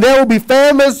 and there will be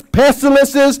famines,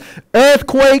 pestilences,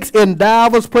 earthquakes in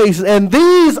divers places. And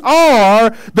these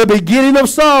are the beginning of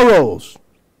sorrows.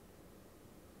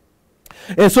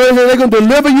 And so they're going to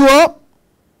deliver you up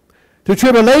to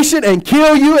tribulation and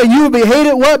kill you, and you will be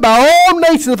hated what? By all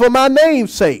nations for my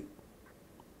name's sake.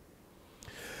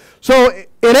 So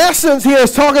in essence, he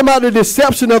is talking about the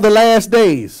deception of the last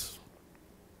days.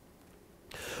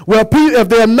 Well, if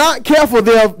they're not careful,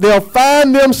 they'll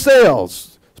find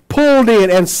themselves pulled in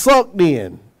and sucked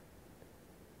in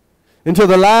into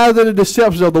the lies and the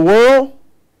deceptions of the world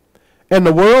and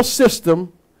the world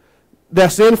system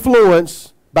that's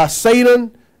influenced by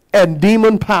Satan and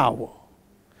demon power.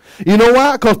 You know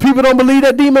why? Because people don't believe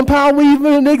that demon power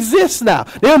even exists now.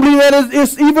 They don't believe that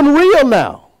it's even real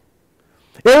now.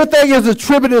 Everything is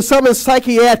attributed to something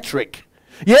psychiatric.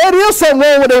 Yeah, it is something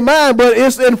wrong with their mind, but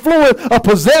it's influenced or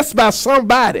possessed by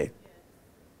somebody.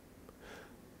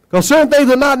 Because certain things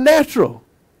are not natural.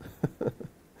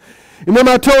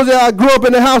 Remember I told you I grew up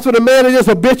in the house with a man that just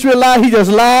habitually lied. He just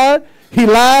lied. He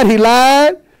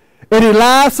lied, and he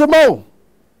lied some more.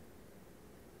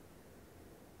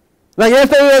 Like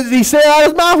everything that he said out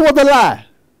of his mouth was a lie.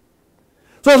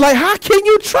 So it's like, how can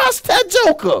you trust that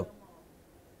joker?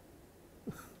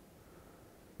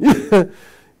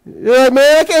 Yeah,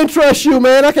 man, I can't trust you,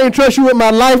 man. I can't trust you with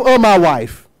my life or my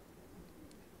wife.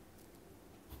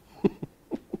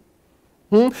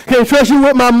 Can't trust you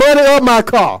with my money or my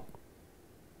car.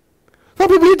 Some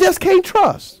people you just can't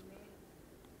trust.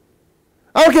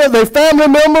 I don't care if they're family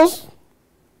members.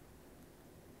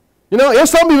 You know, if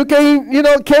some people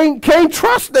can't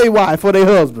trust their wife or their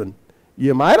husband.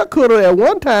 You might have could have at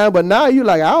one time, but now you're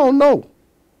like, I don't know.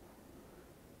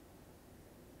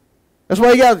 That's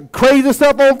why you got crazy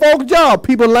stuff on folks' job.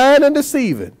 People lying and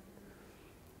deceiving.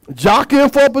 Jockeying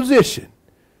for a position.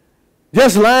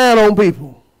 Just lying on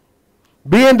people.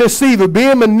 Being deceiving,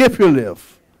 being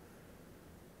manipulative.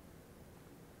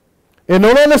 And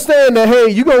don't understand that, hey,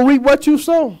 you're going to reap what you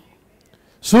sow.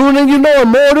 Sooner than you know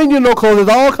and more than you know, because it's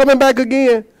all coming back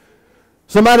again.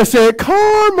 Somebody said,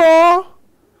 karma.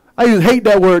 I used to hate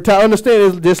that word. To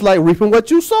understand it's just like reaping what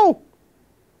you sow.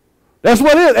 That's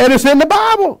what it is. And it's in the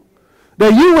Bible.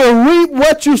 That you will reap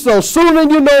what you sow. Sooner than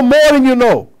you know, more than you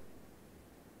know.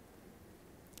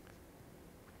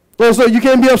 And so you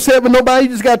can't be upset with nobody.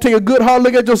 You just got to take a good hard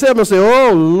look at yourself and say,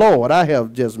 oh, Lord, I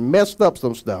have just messed up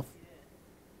some stuff.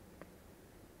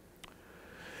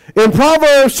 In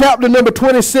Proverbs chapter number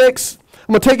 26,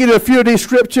 I'm going to take you to a few of these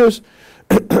scriptures.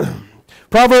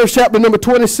 Proverbs chapter number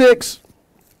 26.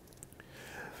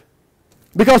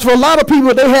 Because for a lot of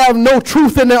people, they have no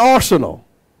truth in their arsenal.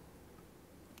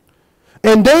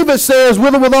 And David says,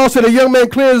 withal said a young man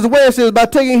clears the way, and says, by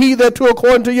taking heed thereto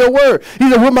according to your word.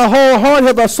 He said, with my whole heart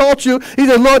have I sought you. He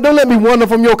said, Lord, don't let me wander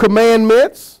from your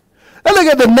commandments. And look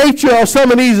at the nature of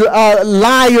some of these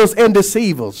liars and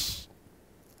deceivers.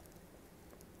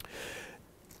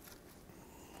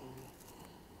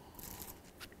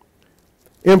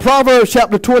 In Proverbs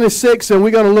chapter 26, and we're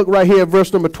going to look right here at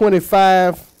verse number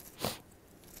 25.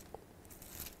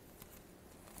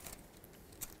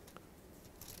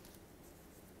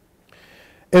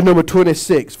 And number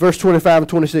 26, verse 25 and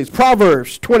 26.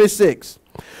 Proverbs 26,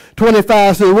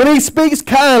 25 says, when he speaks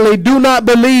kindly, do not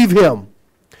believe him.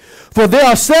 For there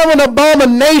are 7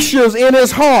 abominations in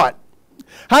his heart.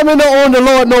 How many know only the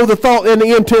Lord knows the thought and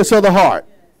the intents of the heart?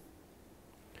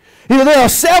 There are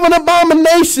 7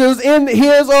 abominations in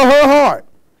his or her heart.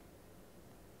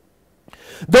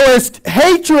 Though his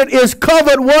hatred is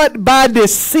covered what? By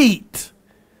deceit.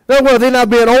 In other words, they're not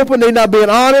being open, they're not being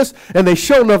honest, and they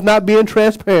sure enough not being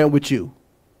transparent with you.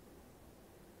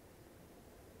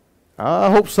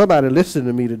 I hope somebody listen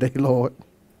to me today, Lord.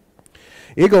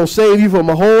 It's going to save you from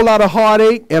a whole lot of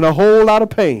heartache and a whole lot of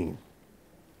pain.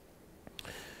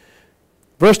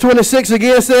 Verse 26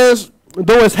 again says,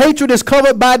 though his hatred is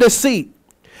covered by deceit,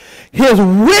 his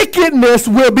wickedness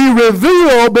will be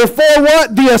revealed before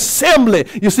what? The assembly.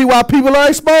 You see why people are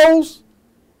exposed?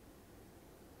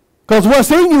 Because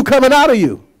what's in you coming out of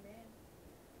you.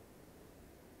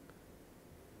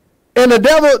 And the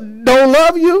devil don't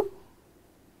love you.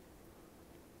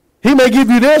 He may give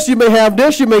you this, you may have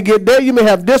this, you may get that, you may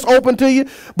have this open to you,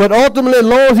 but ultimately,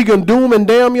 Lord, he can doom and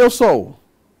damn your soul.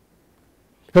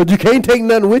 Because you can't take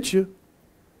nothing with you.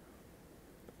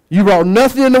 You brought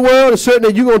nothing in the world, it's certain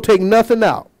that you're going to take nothing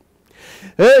out.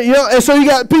 And so you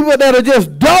got people that are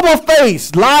just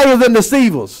double-faced, liars and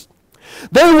deceivers.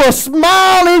 They will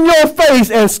smile in your face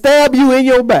and stab you in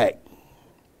your back.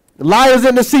 Liars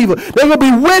and deceivers. They're going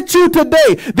to be with you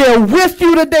today. They're with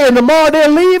you today, and tomorrow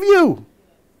they'll leave you.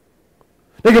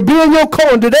 They can be in your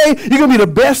corner. Today, you're going to be the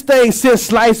best thing since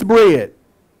sliced bread.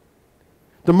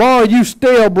 Tomorrow, you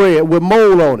stale bread with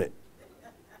mold on it.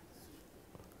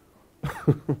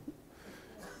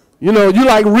 You know, you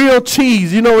like real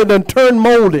cheese. You know, it done turned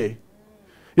moldy.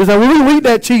 It's like, when we eat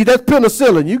that cheese, that's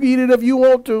penicillin. You can eat it if you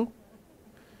want to.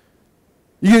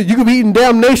 You could be eating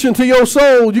damnation to your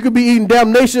soul. You could be eating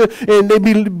damnation and they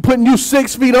be putting you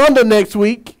 6 feet under next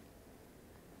week.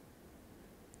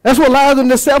 That's what lies and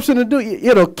deception to do.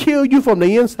 It'll kill you from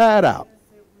the inside out.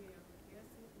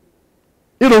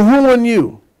 It'll ruin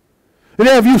you.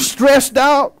 It'll have you stressed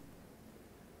out.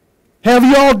 Have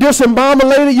you all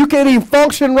disembowelated? You can't even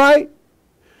function right.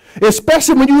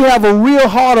 Especially when you have a real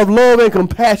heart of love and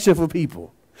compassion for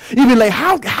people. You'd be like,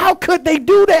 how could they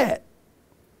do that?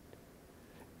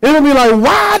 It'll be like,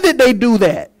 why did they do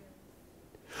that?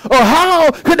 Or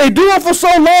how could they do it for so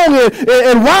long?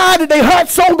 And why did they hurt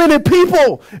so many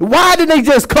people? Why did they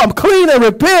just come clean and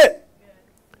repent?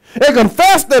 And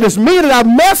confess that it's me, that I've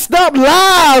messed up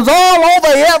lives all over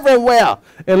everywhere.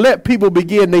 And let people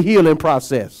begin the healing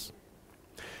process.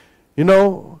 You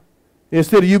know,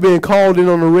 instead of you being called in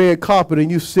on the red carpet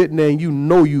and you sitting there and you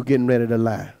know you getting ready to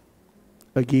lie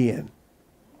again.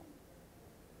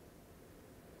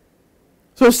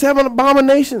 So 7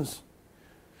 abominations.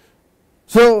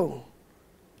 So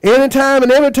anytime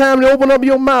and every time you open up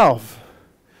your mouth,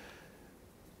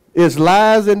 it's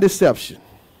lies and deception.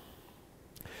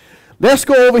 Let's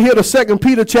go over here to 2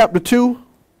 Peter chapter 2.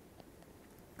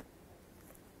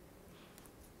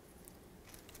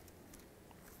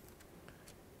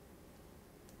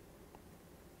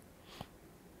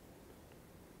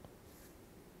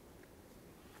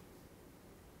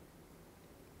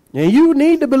 And you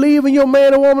need to believe in your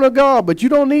man and woman of God, but you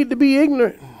don't need to be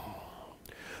ignorant.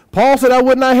 Paul said, I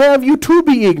would not have you to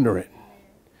be ignorant.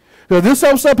 Because this is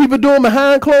something some people doing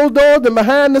behind closed doors and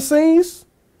behind the scenes.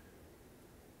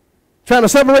 Trying to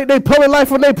separate their public life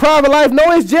from their private life. No,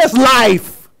 it's just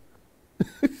life.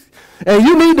 And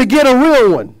you need to get a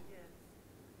real one.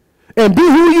 And be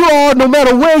who you are no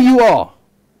matter where you are.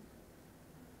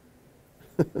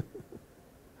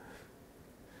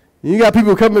 You got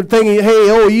people coming thinking,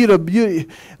 hey,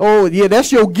 yeah,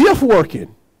 that's your gift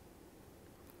working.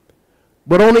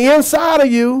 But on the inside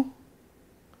of you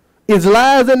is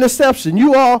lies and deception.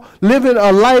 You are living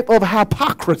a life of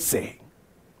hypocrisy,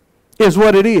 is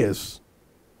what it is.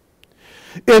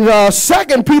 In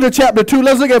 2 Peter chapter 2,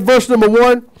 let's look at verse number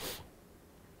 1.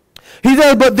 He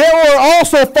says, but there were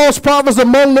also false prophets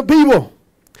among the people,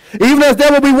 even as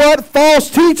there will be what? False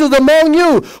teachers among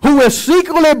you, who will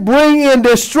secretly bring in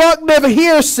destructive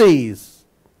heresies,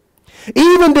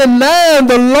 even denying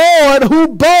the Lord who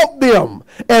bought them,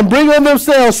 and bring on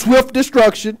themselves swift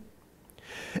destruction.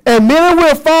 And many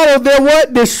will follow their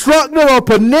what? Destructive or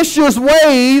pernicious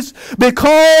ways,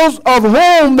 because of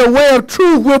whom the way of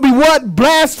truth will be what?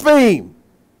 Blasphemed.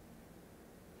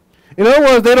 In other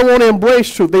words, they don't want to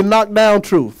embrace truth. They knock down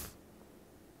truth.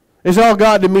 It's all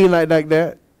God to mean like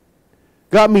that.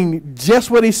 God means just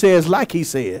what he says, like he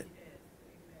said.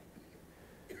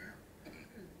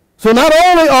 So not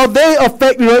only are they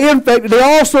affected or infected, they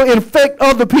also infect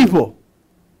other people.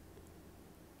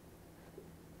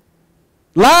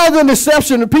 Lies and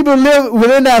deception, and people live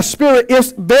within our spirit,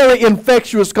 is very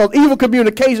infectious, because evil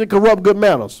communication corrupts good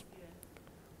manners.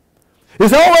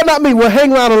 It's all right, not me. Well,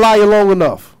 hang around a liar long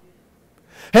enough.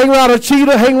 Hang around a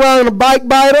cheater, hang around a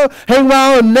backbiter, hang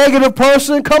around a negative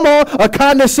person, come on, a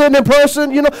condescending person,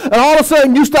 you know, and all of a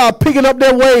sudden you start picking up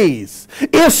their ways.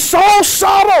 It's so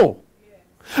subtle.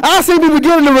 I see people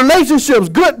get into relationships,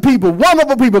 good people,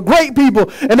 wonderful people, great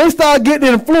people, and they start getting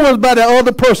influenced by that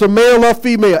other person, male or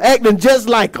female, acting just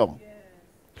like them.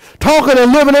 Talking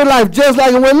and living their life just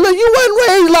like them. Well, look, you wasn't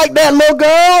raised like that, little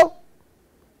girl.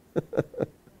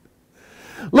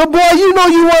 Little boy, you know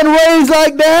you wasn't raised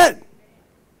like that.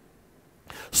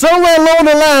 Somewhere along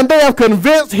the line, they have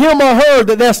convinced him or her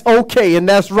that that's okay and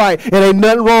that's right and ain't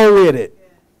nothing wrong with it.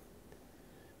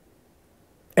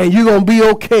 And you're going to be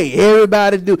okay.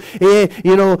 Everybody do,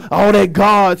 you know, all that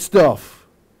God stuff.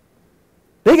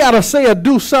 They got to say or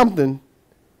do something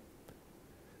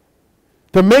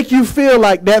to make you feel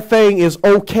like that thing is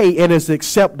okay and it's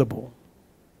acceptable.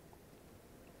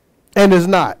 And it's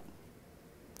not.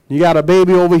 You got a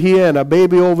baby over here and a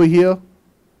baby over here.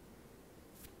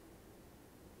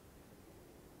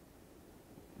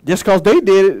 Just because they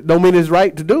did it don't mean it's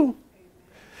right to do.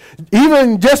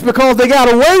 Even just because they got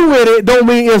away with it don't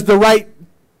mean it's the right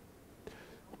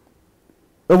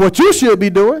of what you should be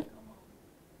doing.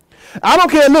 I don't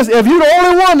care. Listen, if you're the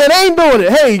only one that ain't doing it,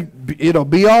 hey, it'll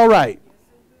be all right.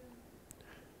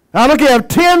 I don't care if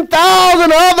 10,000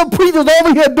 other preachers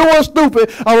over here doing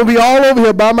stupid. I'm going to be all over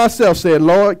here by myself saying,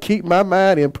 Lord, keep my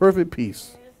mind in perfect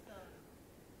peace.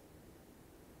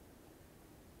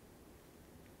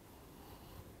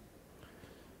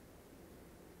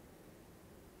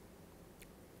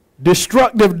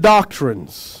 Destructive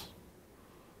doctrines,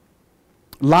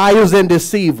 liars and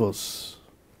deceivers,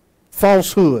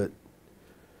 falsehood.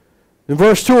 In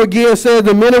verse 2 again says,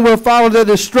 the many will follow their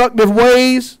destructive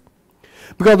ways,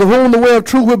 because of whom the way of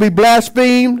truth will be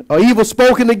blasphemed or evil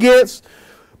spoken against.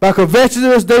 By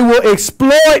covetousness they will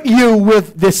exploit you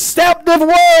with deceptive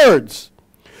words.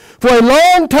 For a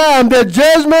long time their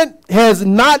judgment has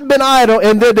not been idle,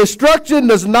 and their destruction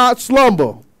does not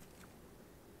slumber.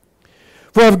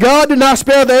 For if God did not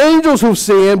spare the angels who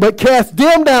sinned, but cast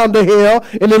them down to hell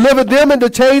and delivered them into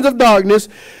chains of darkness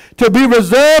to be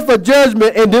reserved for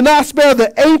judgment, and did not spare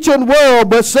the ancient world,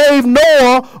 but saved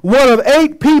Noah, one of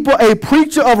 8 people, a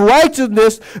preacher of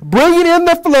righteousness, bringing in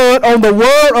the flood on the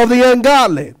word of the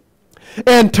ungodly,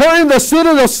 and turning the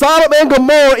cities of Sodom and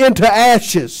Gomorrah into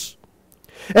ashes,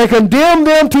 and condemned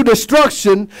them to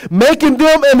destruction, making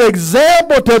them an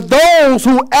example to those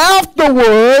who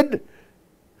afterward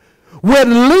would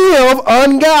live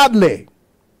ungodly,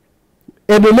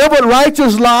 and delivered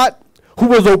righteous Lot, who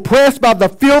was oppressed by the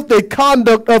filthy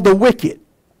conduct of the wicked.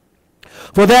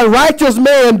 For that righteous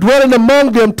man dwelling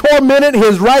among them tormented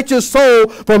his righteous soul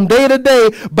from day to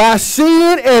day by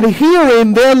seeing and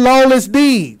hearing their lawless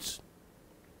deeds.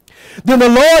 Then the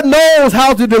Lord knows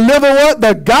how to deliver what?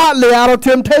 The godly out of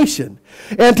temptation,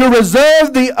 and to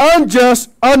reserve the unjust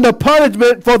under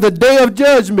punishment for the day of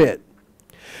judgment.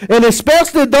 And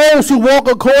especially those who walk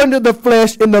according to the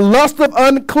flesh in the lust of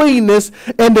uncleanness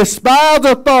and despise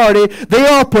authority. They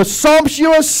are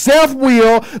presumptuous,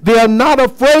 self-willed. They are not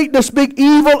afraid to speak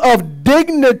evil of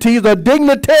dignities or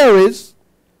dignitaries.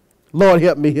 Lord,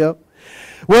 help me here.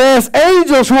 Whereas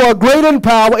angels who are great in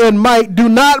power and might do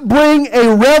not bring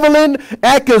a reveling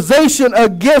accusation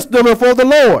against them before the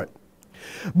Lord.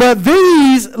 But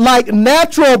these, like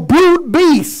natural brute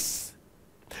beasts,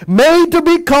 made to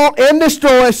be caught and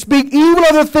destroyed, speak evil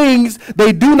of the things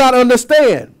they do not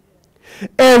understand,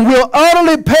 and will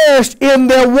utterly perish in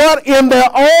their what? In their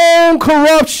own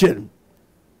corruption,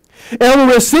 and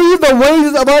will receive the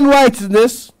wages of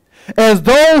unrighteousness, as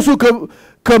those who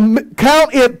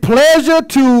count it pleasure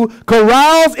to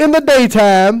carouse in the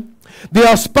daytime. There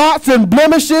are spots and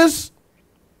blemishes,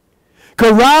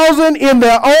 carousing in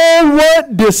their own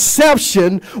what?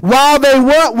 Deception, while they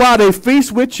what? While they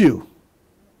feast with you.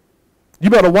 You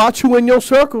better watch who in your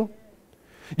circle.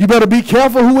 You better be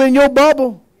careful who in your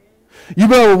bubble. You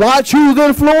better watch who's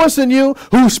influencing you,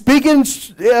 who's speaking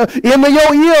into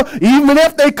your ear, even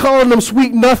if they calling them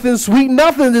sweet nothing. Sweet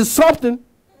nothing is something.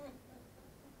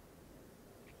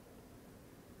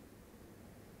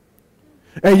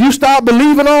 And you start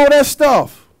believing all that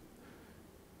stuff.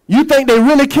 You think they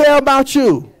really care about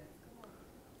you.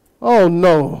 Oh,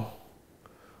 no.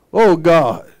 Oh,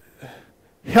 God.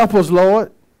 Help us,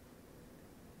 Lord.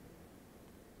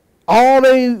 All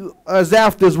they is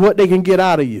after is what they can get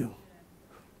out of you.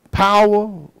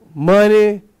 Power,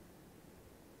 money,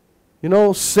 you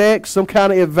know, sex, some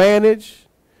kind of advantage.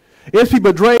 It's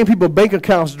people drain people's bank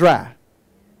accounts dry.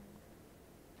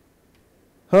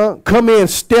 Come in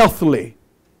stealthily.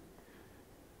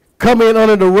 Come in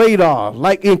under the radar,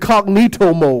 like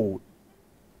incognito mode.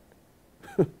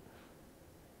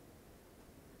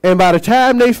 And by the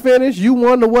time they finish, you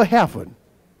wonder what happened.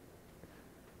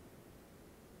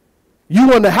 You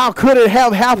wonder, how could it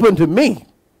have happened to me?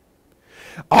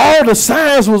 All the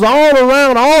signs was all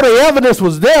around, all the evidence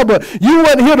was there, but you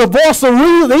wouldn't hear the voice of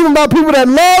reason, even by people that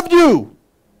loved you,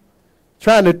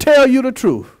 trying to tell you the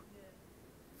truth.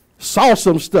 Saw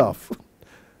some stuff.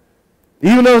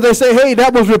 Even though they say, hey,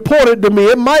 that was reported to me,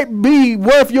 it might be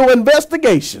worth your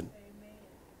investigation.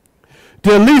 Amen.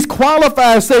 To at least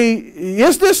qualify and say,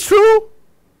 is this true?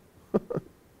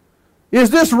 Is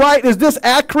this right? Is this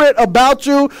accurate about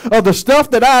you, of the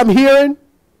stuff that I'm hearing?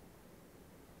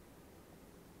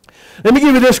 Let me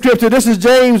give you this scripture. This is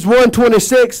James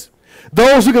 1:26.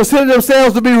 Those who consider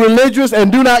themselves to be religious and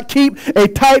do not keep a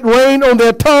tight rein on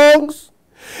their tongues.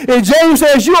 And James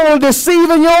says, you're only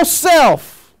deceiving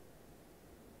yourself.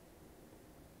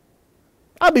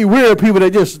 I'd be weird people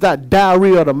that just got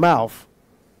diarrhea of the mouth.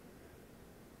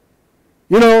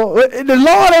 You know, the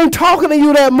Lord ain't talking to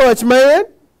you that much, man.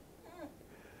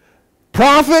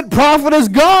 Prophetess,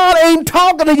 God ain't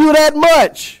talking to you that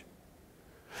much.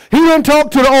 He didn't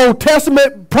talk to the Old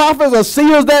Testament prophets or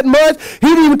seers that much. He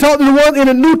didn't even talk to the ones in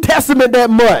the New Testament that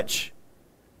much.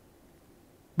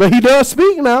 But he does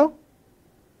speak now.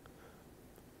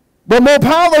 But more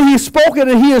powerful, he's spoken,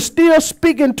 and he is still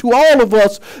speaking to all of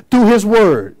us through his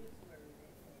word.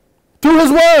 Through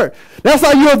his word. That's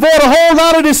how you avoid a whole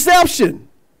lot of deception.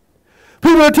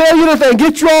 People will tell you this and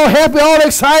get you all happy, all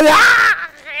excited.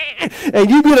 And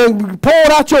you be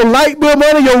poured out your light bill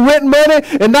money, your rent money,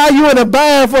 and now you're in a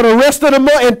bind for the rest of the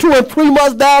month and 2 or 3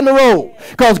 months down the road.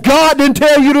 Because God didn't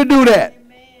tell you to do that.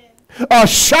 Amen. A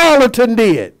charlatan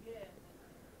did.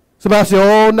 Somebody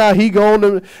say, oh, now he going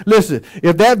to. Listen,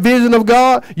 if that vision of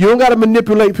God, you don't got to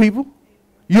manipulate people.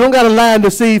 You don't got to lie and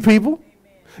deceive people.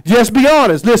 Just be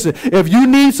honest. Listen, if you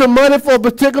need some money for a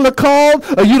particular cause,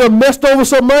 or you done messed over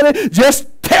some money, just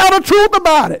tell the truth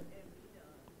about it.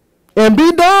 And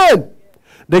be done.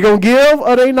 They going to give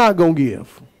or they not going to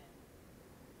give.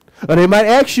 Or they might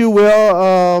ask you,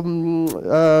 well,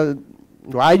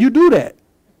 why you do that?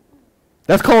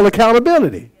 That's called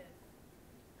accountability.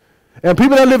 And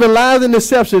people that live in lies and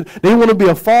deception, they want to be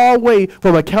as far away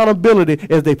from accountability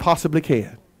as they possibly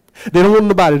can. They don't want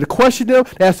nobody to question them,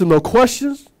 to ask them no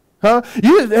questions. Huh?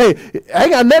 Hey, I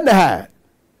ain't got nothing to hide.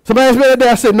 Somebody asked me that day,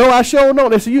 I said, no, I sure don't.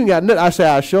 They said, you ain't got nothing. I said,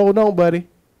 I sure don't, buddy.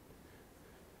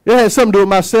 It had something to do with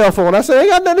my cell phone. I said, I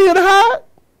ain't got nothing here to hide.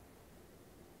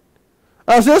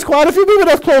 I said, there's quite a few people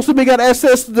that's close to me got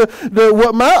access to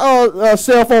what my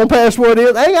cell phone password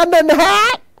is. I ain't got nothing to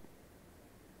hide.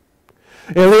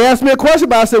 And they asked me a question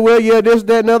about it. I said, well, yeah, this,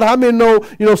 that, and the other. How many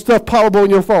know, stuff pop up on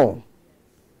your phone?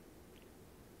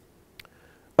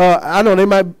 I know they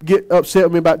might get upset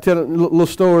with me about telling little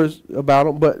stories about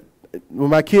them, but when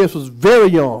my kids was very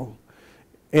young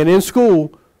and in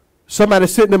school, somebody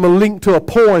sent them a link to a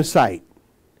porn site.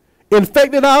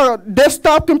 Infected our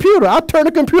desktop computer. I turned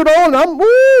the computer on and I'm,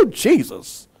 woo,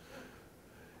 Jesus.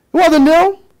 It wasn't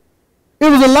them. It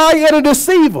was a liar and a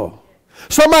deceiver.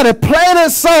 Somebody planted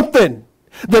something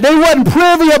that they wasn't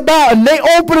privy about, and they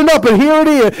opened it up, and here it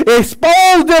is. It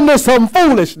exposed them to some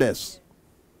foolishness.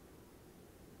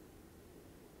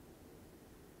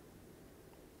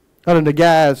 And the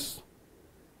guys,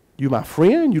 you my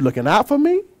friend? You looking out for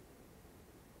me?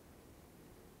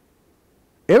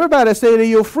 Everybody that say they're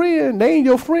your friend, they ain't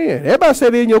your friend. Everybody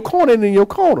say they're in your corner, and in your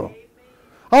corner.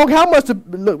 I don't care how much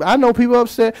look, I know people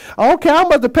upset. I don't care how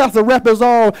much the pastor wrap his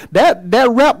arm. That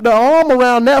wrap the arm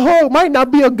around that hug might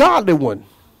not be a godly one.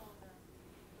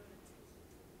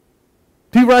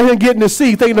 People right here getting to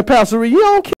see, thinking the pastor, you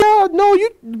don't care. No,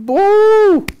 you,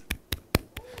 woo.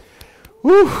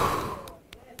 Woo.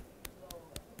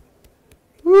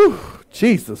 Woo.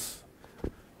 Jesus.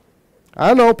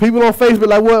 I know people on Facebook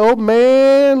like, well, oh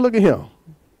man, look at him.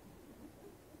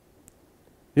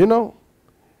 You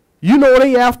know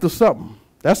they after something.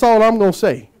 That's all I'm going to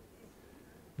say.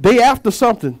 They after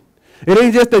something. It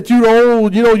ain't just that you the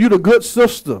old, you the good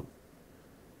sister.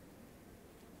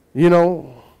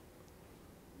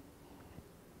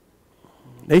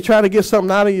 They try to get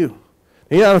something out of you.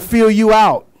 They try to feel you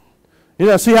out.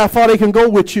 See how far they can go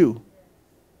with you.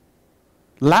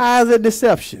 Lies and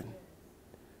deception.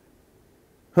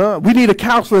 Huh? We need a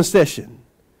counseling session.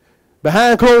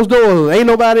 Behind closed doors, ain't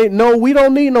nobody, no, we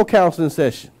don't need no counseling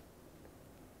session.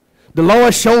 The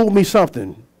Lord showed me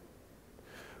something.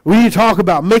 We need to talk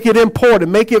about, make it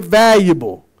important, make it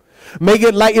valuable. Make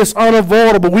it like it's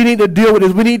unavoidable. We need to deal with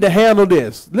this. We need to handle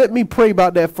this. Let me pray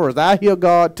about that first. I hear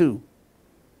God too.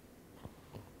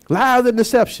 Lies and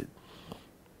deception.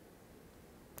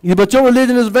 Yeah, but your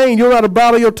religion is vain. You don't know how to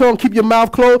bridle your tongue, keep your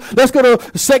mouth closed. Let's go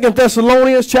to 2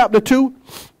 Thessalonians chapter 2.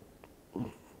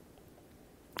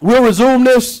 We'll resume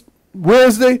this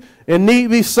Wednesday and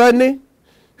need be Sunday,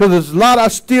 because there's a lot I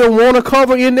still want to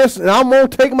cover in this, and I'm going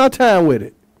to take my time with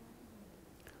it.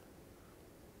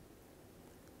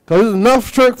 Because there's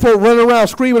enough church folk running around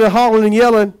screaming and hollering and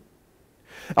yelling,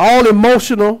 all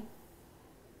emotional,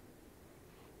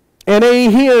 and they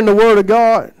ain't hearing the word of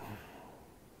God.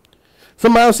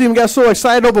 Somebody else even got so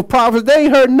excited over prophets, they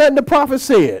ain't heard nothing the prophet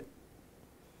said.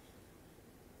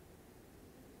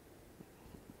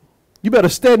 You better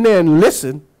stand there and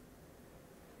listen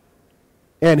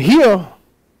and hear.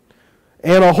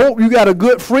 And I hope you got a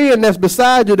good friend that's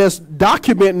beside you that's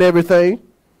documenting everything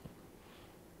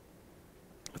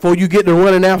before you get to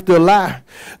running after a lie.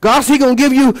 God's going to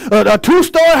give you a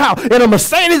two-story house and a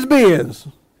Mercedes-Benz.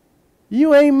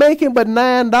 You ain't making but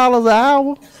 $9 an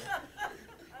hour.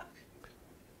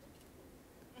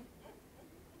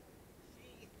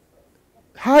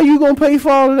 How you going to pay for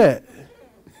all of that?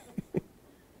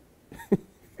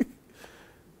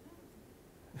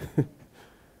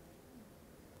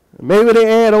 Maybe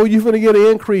they add, oh, you finna get an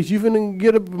increase, you finna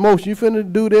get a promotion, you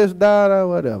finna do this, or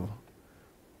whatever.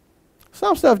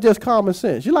 Some stuff just common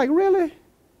sense. You're like, really?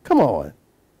 Come on.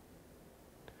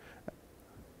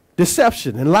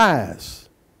 Deception and lies.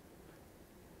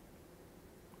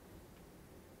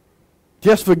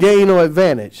 Just for gain or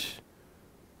advantage.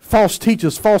 False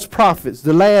teachers, false prophets,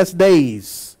 the last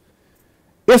days.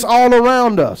 It's all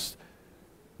around us.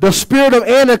 The spirit of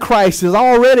Antichrist is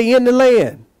already in the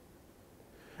land.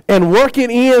 And working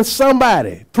in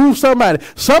somebody, through somebody.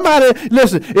 Somebody,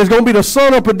 listen, is going to be the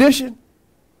son of perdition.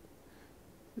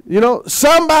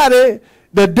 Somebody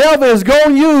the devil is going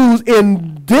to use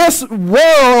in this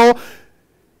world,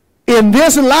 in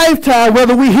this lifetime,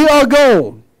 whether we here or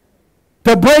gone,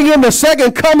 to bring in the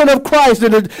second coming of Christ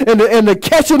and the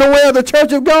catching away of the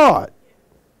church of God.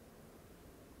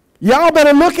 Y'all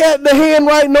better look at the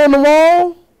handwriting on the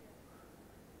wall.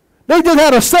 They just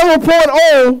had a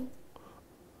 7.0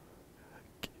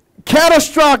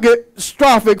 catastrophic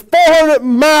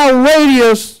 400-mile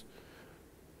radius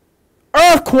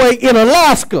earthquake in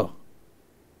Alaska.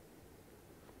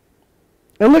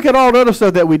 And look at all the other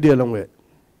stuff that we're dealing with.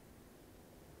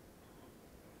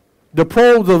 The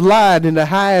probes of lied in the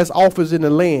highest office in the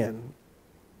land,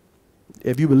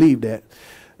 if you believe that.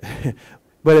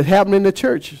 But it's happening in the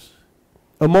churches,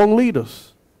 among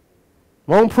leaders,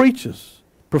 among preachers,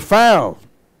 profound.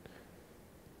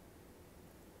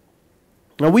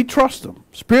 And we trust them.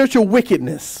 Spiritual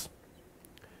wickedness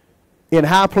in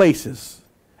high places.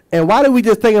 And why do we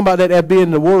just think about that as being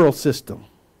the world system?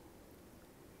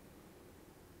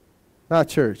 Not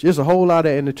church. There's a whole lot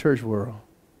of that in the church world.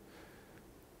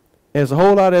 There's a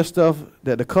whole lot of that stuff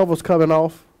that the cover's coming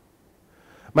off.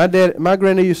 My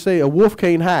granddad used to say, a wolf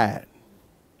can't hide.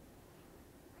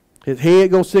 His head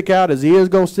gonna stick out, his ears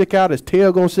gonna stick out, his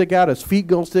tail gonna stick out, his feet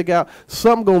gonna stick out.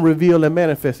 Something gonna reveal and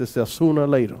manifest itself sooner or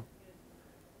later.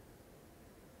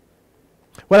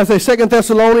 When I say 2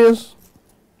 Thessalonians,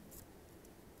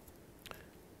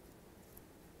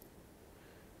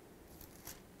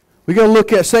 we're going to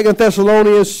look at 2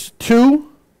 Thessalonians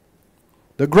 2,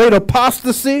 the great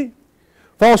apostasy,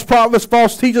 false prophets,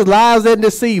 false teachers, lies, and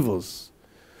deceivers.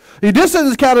 This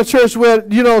is the kind of church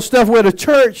where, stuff where the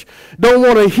church don't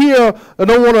want to hear or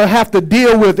don't want to have to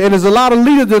deal with. And there's a lot of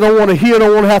leaders that don't want to hear,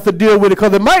 don't want to have to deal with it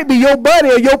because it might be your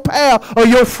buddy or your pal or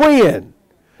your friend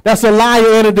that's a liar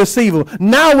and a deceiver.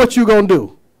 Now what you going to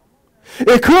do?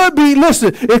 It could be,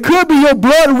 listen, it could be your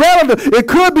blood relative. It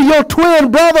could be your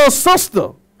twin brother or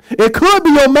sister. It could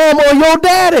be your mama or your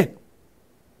daddy.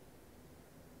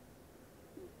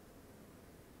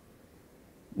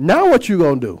 Now what you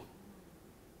going to do?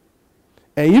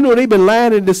 And they've been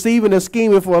lying and deceiving and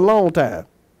scheming for a long time.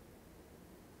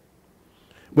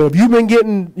 But if you've been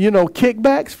getting,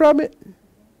 kickbacks from it,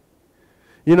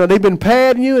 they've been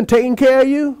padding you and taking care of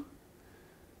you,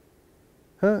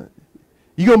 you're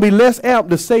going to be less apt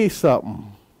to say something.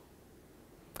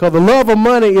 Because the love of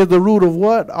money is the root of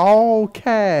what? All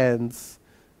kinds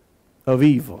of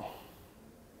evil.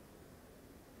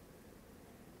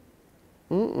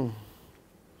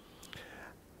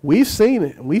 We've seen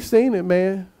it. We've seen it,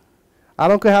 man. I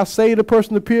don't care how saved a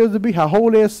person appears to be, how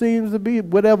holy it seems to be,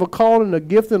 whatever calling, the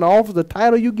gift, and the office, the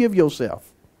title you give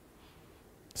yourself.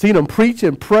 Seen them preach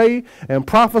and pray and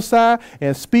prophesy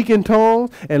and speak in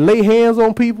tongues and lay hands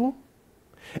on people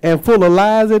and full of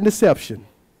lies and deception.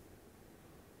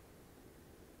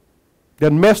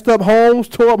 That messed up homes,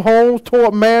 tore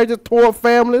up marriages, tore up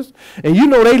families. And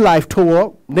their life tore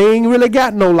up. They ain't really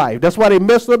got no life. That's why they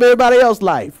messed up everybody else's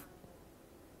life.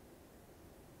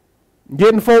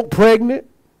 Getting folk pregnant.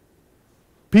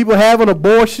 People having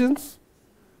abortions.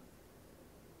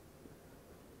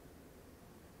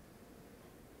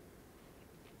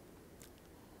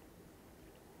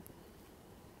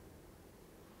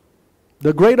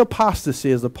 The great apostasy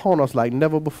is upon us like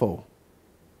never before.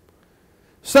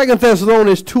 2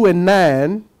 Thessalonians 2 and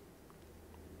 9.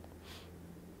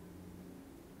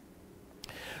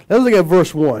 Let's look at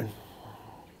verse 1.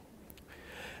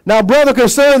 Now, brother,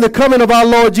 concerning the coming of our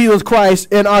Lord Jesus Christ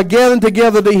and our gathering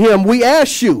together to him, we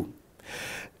ask you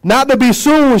not to be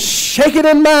soon shaken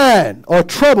in mind or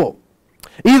troubled,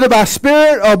 either by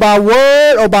spirit or by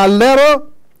word or by letter,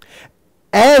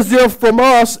 as if from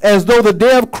us, as though the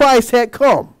day of Christ had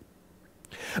come.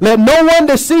 Let no one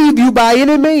deceive you by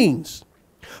any means.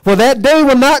 For that day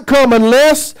will not come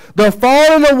unless the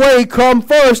falling away come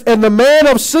first, and the man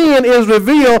of sin is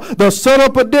revealed, the son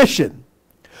of perdition,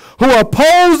 who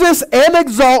opposes and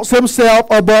exalts himself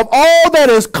above all that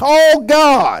is called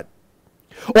God,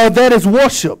 or that is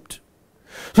worshipped,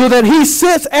 so that he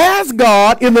sits as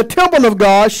God in the temple of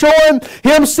God, showing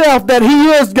himself that he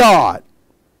is God.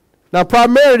 Now,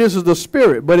 primarily this is the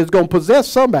spirit, but it's going to possess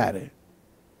somebody,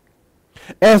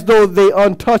 as though they're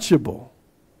untouchable.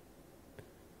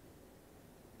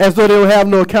 As though they don't have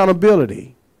no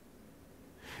accountability.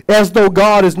 As though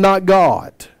God is not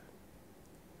God.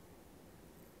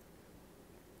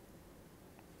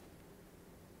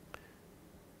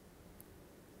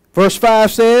 Verse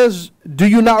 5 says, do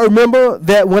you not remember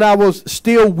that when I was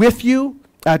still with you,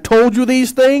 I told you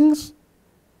these things?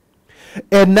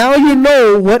 And now you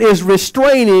know what is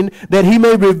restraining, that he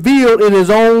may reveal in his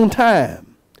own time.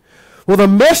 Well, the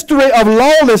mystery of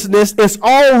lawlessness is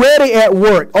already at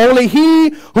work. Only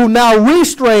he who now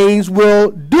restrains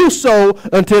will do so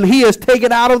until he is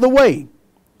taken out of the way.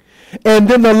 And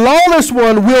then the lawless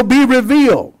one will be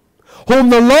revealed, whom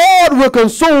the Lord will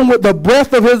consume with the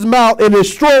breath of his mouth and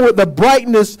destroy with the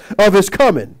brightness of his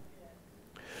coming.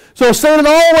 So Satan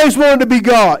always wanted to be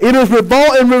God. It is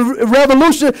revolt and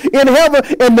revolution in heaven,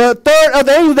 and the third of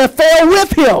the angels that fell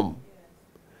with him.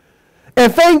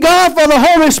 And thank God for the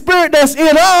Holy Spirit that's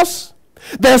in us,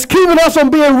 that's keeping us from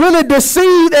being really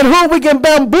deceived and who we can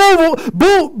bamboozle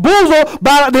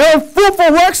by the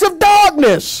unfruitful works of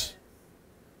darkness.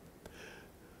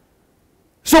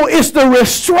 So it's the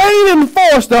restraining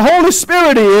force the Holy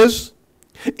Spirit is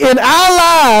in our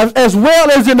lives as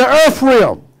well as in the earth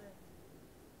realm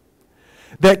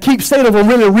that keeps Satan from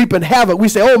really reaping havoc. We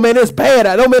say, oh man, it's bad.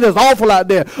 Oh man, it's awful out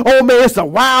there. Oh man, it's the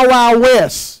wild, wild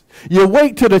west. You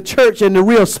wait till the church and the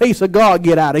real saints of God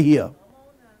get out of here.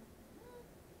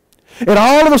 And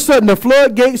all of a sudden, the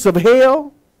floodgates of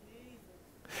hell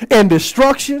and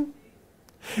destruction,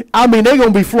 I mean, they're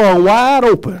going to be flung wide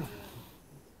open.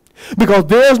 Because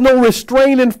there's no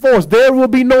restraining force. There will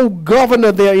be no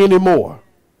governor there anymore.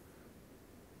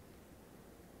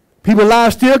 People's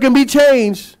lives still can be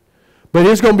changed, but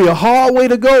it's going to be a hard way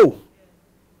to go.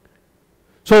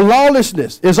 So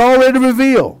lawlessness is already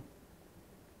revealed.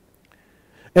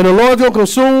 And the Lord's going to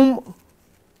consume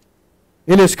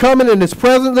in his coming, in his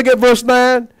presence. Look at verse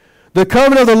 9. The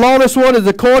coming of the lawless one is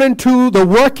according to the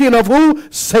working of who?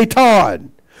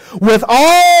 Satan. With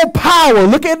all power.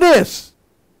 Look at this.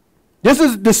 This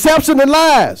is deception and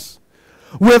lies.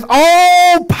 With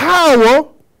all power,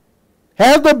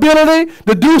 has the ability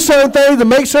to do certain things, to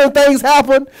make certain things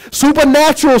happen.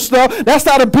 Supernatural stuff. That's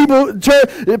how the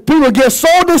people get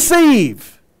so deceived.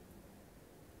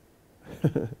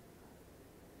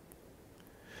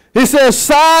 He says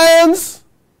signs.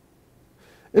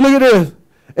 And look at this.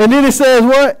 And then he says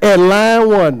what? And lying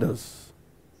wonders.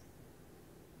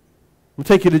 I'll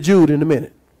take you to Jude in a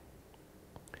minute.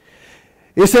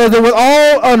 It says that with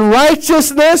all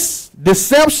unrighteousness,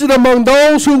 deception among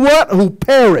those who what? Who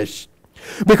perish.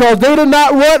 Because they did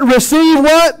not what? Receive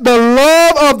what? The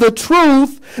love of the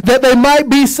truth, that they might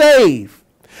be saved.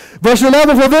 Verse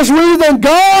 11, for this reason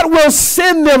God will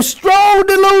send them strong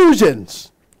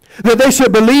delusions, that they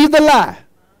should believe the lie,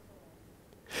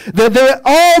 that they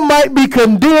all might be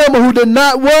condemned who did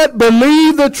not what?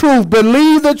 Believe the truth,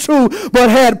 but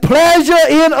had pleasure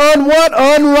in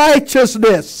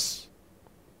unrighteousness.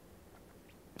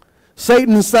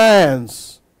 Satan's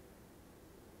signs,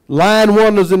 lying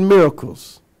wonders and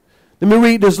miracles. Let me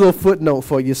read this little footnote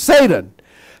for you. Satan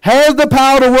has the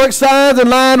power to work signs and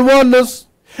lying wonders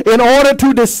in order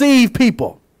to deceive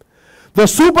people. The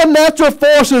supernatural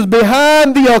forces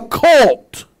behind the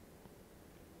occult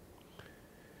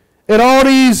and all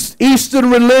these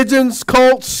Eastern religions,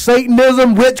 cults,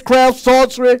 Satanism, witchcraft,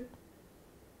 sorcery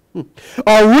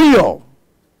are real.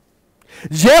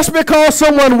 Just because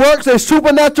someone works a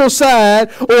supernatural sign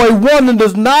or a wonder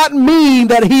does not mean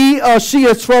that he or she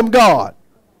is from God.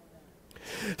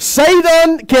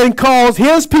 Satan can cause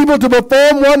his people to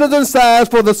perform wonders and signs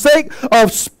for the sake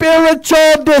of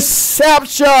spiritual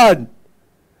deception.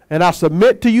 And I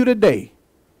submit to you today,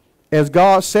 as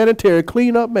God's sanitary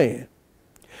clean-up man,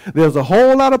 there's a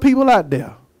whole lot of people out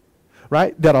there,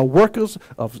 right, that are workers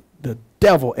of the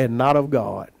devil and not of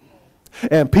God.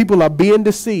 And people are being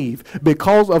deceived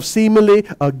because of seemingly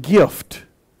a gift.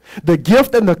 The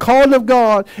gift and the calling of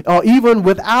God, or even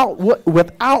without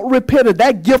repentance,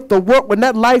 that gift of work when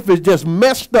that life is just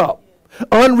messed up,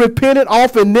 unrepentant,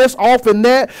 off in this, off in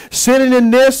that, sinning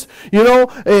in this,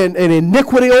 and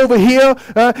iniquity over here,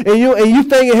 and you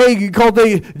thinking, hey, because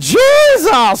they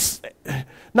Jesus.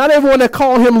 Not everyone that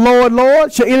call him Lord,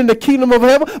 Lord shall enter the kingdom of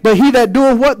heaven, but he that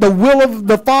doeth what? The will of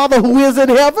the Father who is in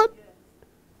heaven.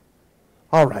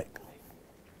 All right.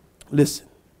 Listen.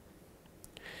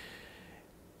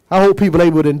 I hope people are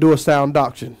able to endure sound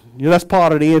doctrine. That's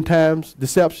part of the end times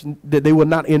deception, that they will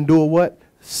not endure what?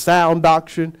 Sound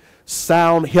doctrine,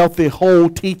 sound, healthy, whole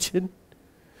teaching.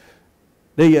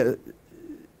 They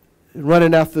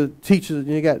running after teachers and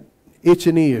you got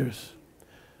itching ears.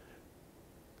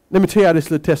 Let me tell you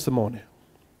this little testimony.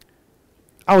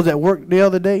 I was at work the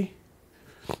other day,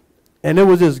 and there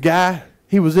was this guy.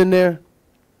 He was in there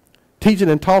teaching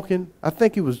and talking. I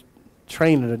think he was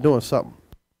training or doing something.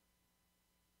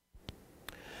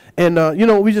 And,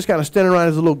 we just kind of standing around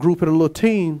as a little group and a little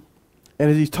team. And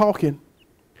as he's talking,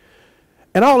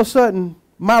 and all of a sudden,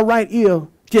 my right ear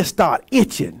just started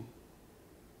itching.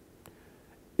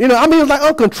 It was like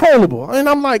uncontrollable. And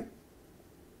I'm like,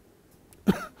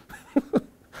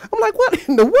 what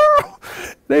in the world?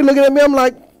 They looking at me, I'm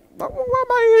like, why am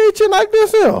I itching like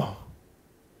this here?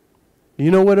 You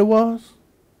know what it was?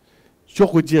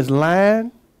 Joker just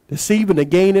lying, deceiving to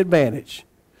gain advantage.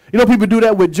 People do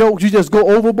that with jokes. You just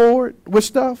go overboard with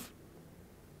stuff.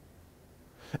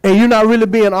 And you're not really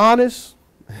being honest.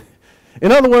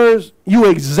 In other words, you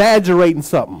exaggerating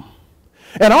something.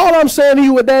 And all I'm saying to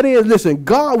you with that is, listen,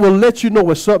 God will let you know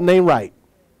when something ain't right.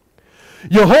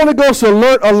 Your Holy Ghost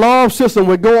alert alarm system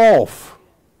will go off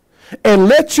and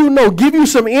let you know, give you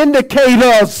some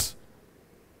indicators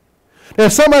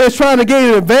that somebody's trying to gain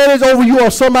an advantage over you or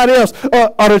somebody else,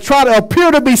 or to try to appear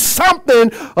to be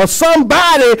something or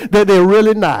somebody that they're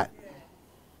really not.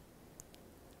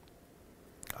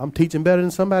 I'm teaching better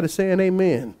than somebody saying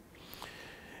amen.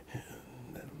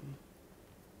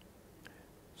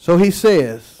 So he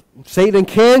says, Satan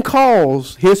can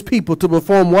cause his people to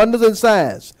perform wonders and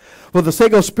signs for the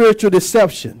sake of spiritual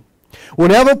deception.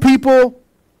 Whenever people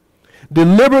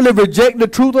deliberately reject the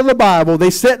truth of the Bible, they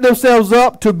set themselves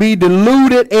up to be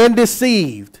deluded and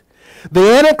deceived. The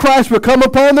Antichrist will come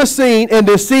upon the scene and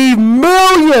deceive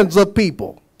millions of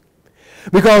people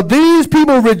because these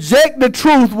people reject the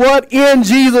truth, what? In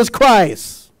Jesus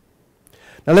Christ.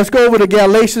 Now let's go over to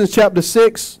Galatians chapter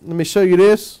 6. Let me show you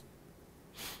this.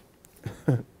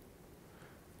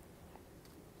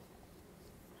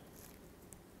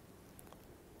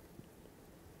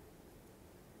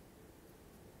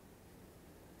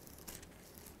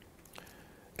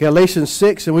 Galatians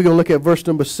 6, and we're going to look at verse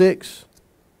number 6.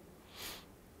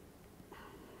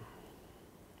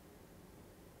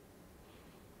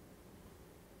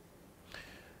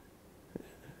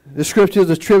 The scripture is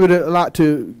attributed a lot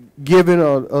to giving,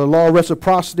 a law of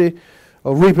reciprocity,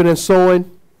 of reaping and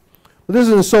sowing. But this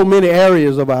is in so many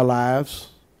areas of our lives.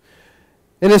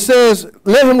 And it says,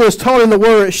 let him who is taught in the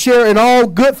word share in all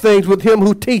good things with him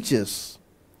who teaches.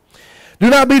 Do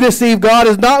not be deceived. God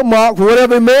is not mocked. For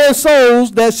whatever man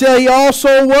sows, that shall he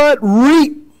also what?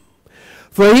 Reap.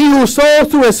 For he who sows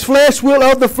to his flesh will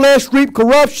of the flesh reap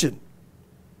corruption.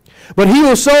 But he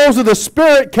who sows to the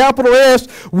Spirit, capital S,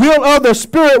 will of the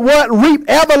Spirit what? Reap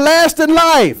everlasting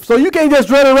life. So you can't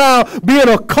just run around being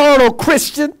a carnal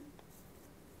Christian.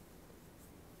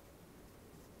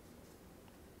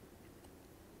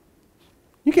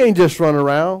 You can't just run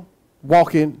around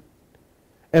walking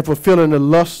and fulfilling the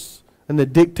lusts and the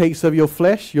dictates of your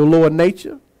flesh, your lower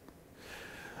nature.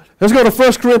 Let's go to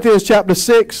 1 Corinthians chapter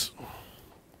 6.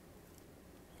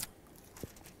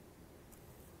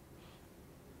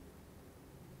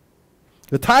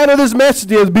 The title of this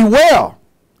message is Beware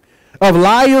of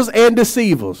Liars and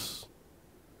Deceivers.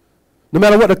 No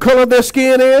matter what the color of their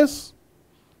skin is,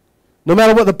 no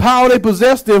matter what the power they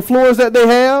possess, the influence that they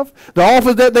have, the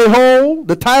office that they hold,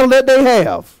 the title that they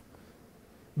have,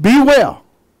 beware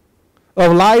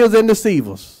of liars and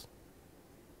deceivers.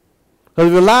 Because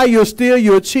if you lie, you'll steal,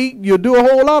 you'll cheat, you'll do a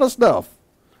whole lot of stuff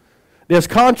that's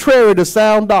contrary to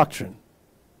sound doctrine.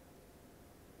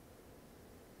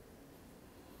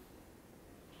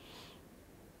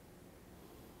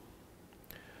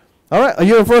 All right, are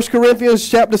you in 1 Corinthians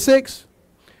chapter 6?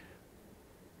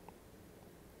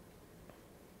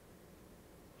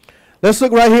 Let's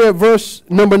look right here at verse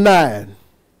number 9.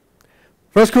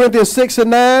 1 Corinthians 6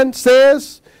 and 9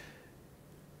 says,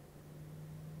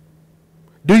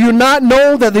 do you not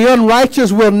know that the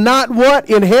unrighteous will not what?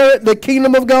 Inherit the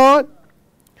kingdom of God?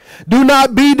 Do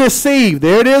not be deceived.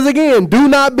 There it is again. Do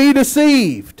not be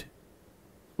deceived.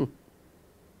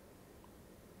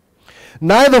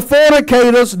 Neither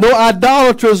fornicators, nor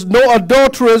idolaters, nor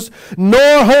adulterers,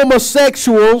 nor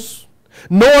homosexuals,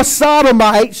 nor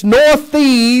sodomites, nor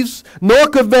thieves, nor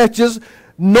covetous,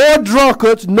 nor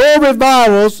drunkards, nor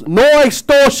revilers, nor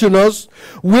extortioners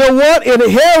will what?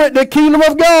 Inherit the kingdom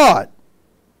of God.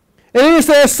 And he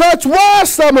says, such was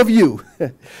some of you,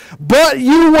 but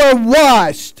you were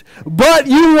washed, but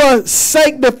you were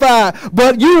sanctified,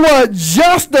 but you were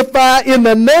justified in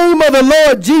the name of the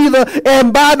Lord Jesus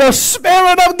and by the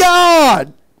Spirit of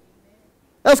God.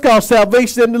 That's called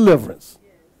salvation and deliverance.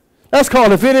 That's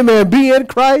called if any man be in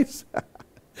Christ,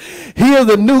 he is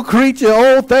a new creature.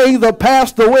 Old things are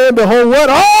passed away, and behold, what?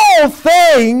 All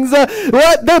things,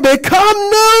 what? They become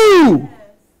new.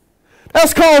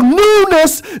 That's called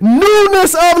newness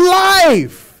of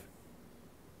life.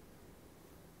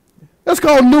 That's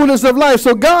called newness of life.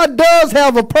 So God does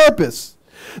have a purpose.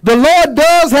 The Lord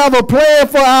does have a plan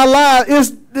for our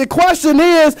lives. The question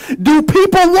is, do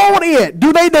people want it?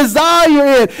 Do they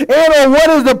desire it? And what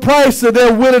is the price that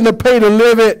they're willing to pay to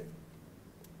live it?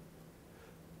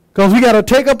 Because we got to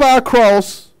take up our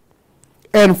cross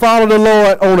and follow the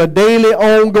Lord on a daily,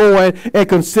 ongoing, and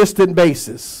consistent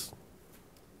basis.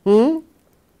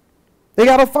 They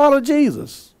got to follow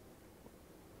Jesus.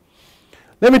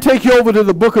 Let me take you over to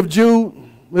the book of Jude.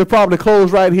 We'll probably close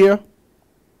right here.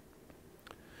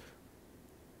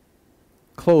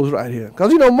 Close right here.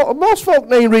 Because, you know, most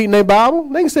folk ain't reading their Bible.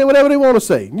 They can say whatever they want to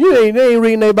say. They ain't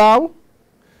reading their Bible.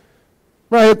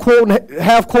 right here quoting,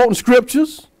 half quoting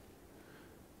scriptures,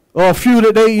 or a few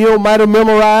that they might have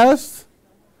memorized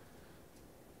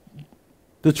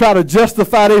to try to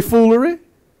justify their foolery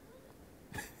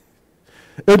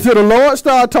until the Lord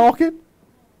started talking.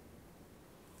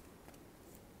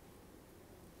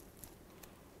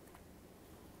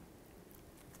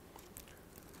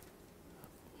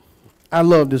 I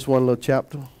love this one little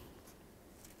chapter.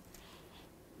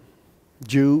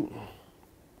 Jude.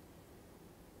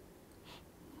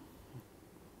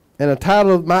 And the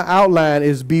title of my outline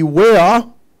is Beware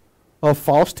of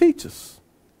False Teachers.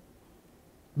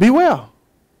 Beware.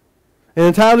 And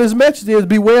the title of this message is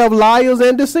Beware of Liars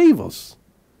and Deceivers.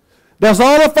 That's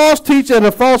all a false teacher and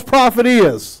a false prophet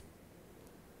is.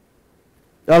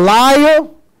 A liar,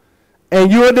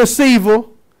 and you're a deceiver,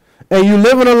 and you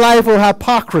live in a life of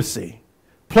hypocrisy.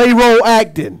 Play role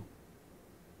acting.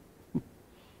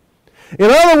 In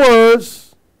other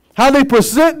words, how they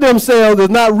present themselves is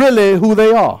not really who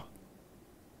they are.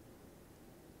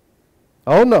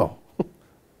 Oh no.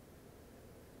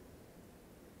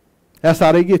 That's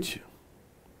how they get you.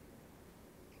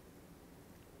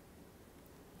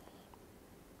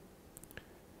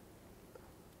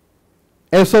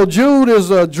 And so Jude is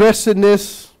addressing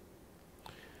this,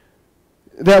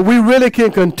 that we really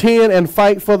can contend and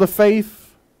fight for the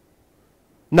faith,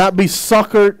 not be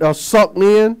suckered or sucked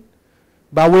in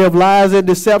by way of lies and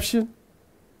deception.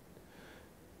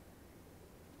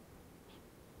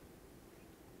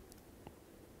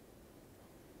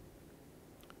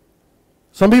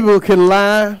 Some people can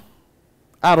lie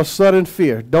out of sudden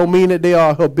fear. Don't mean that they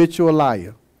are a habitual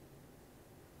liar.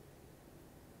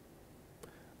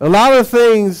 A lot of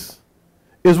things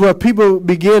is where people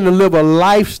begin to live a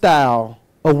lifestyle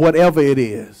of whatever it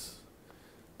is.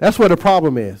 That's where the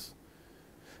problem is.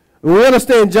 We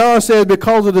understand John says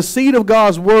because of the seed of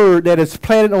God's word that is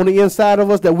planted on the inside of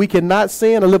us that we cannot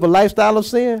sin or live a lifestyle of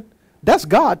sin. That's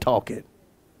God talking.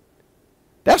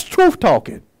 That's truth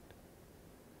talking.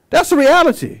 That's the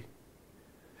reality.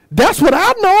 That's what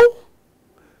I know.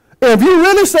 And if you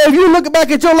really say, if you look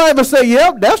back at your life and say,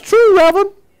 yep, that's true,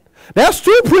 Reverend. That's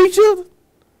true, preacher.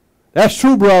 That's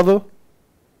true, brother.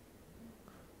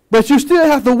 But you still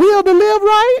have the will to live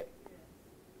right.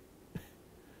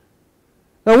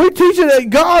 Now we teach you that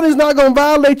God is not going to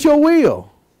violate your will.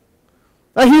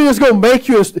 Like He is going to make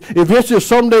you, eventually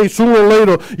someday, sooner or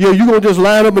later, you're going to just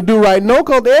line up and do right. No,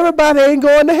 because everybody ain't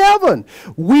going to heaven.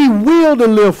 We will to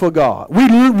live for God. We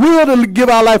will to give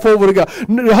our life over to God.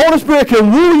 The Holy Spirit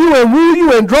can woo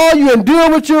you and draw you and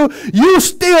deal with you. You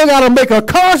still got to make a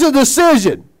conscious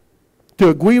decision to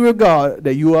agree with God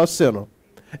that you are a sinner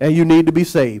and you need to be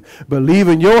saved. Believe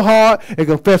in your heart and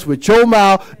confess with your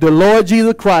mouth the Lord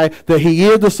Jesus Christ that He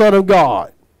is the Son of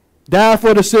God. Died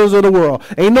for the sins of the world.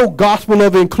 Ain't no gospel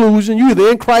of inclusion. You either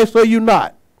in Christ or you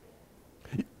not.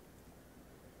 You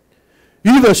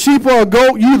either a sheep or a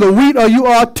goat. You either wheat or you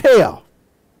are a tare.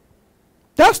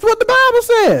 That's what the Bible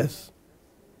says.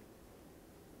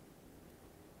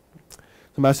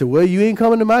 Somebody said, well, you ain't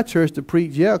coming to my church to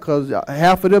preach. Yeah, because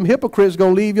half of them hypocrites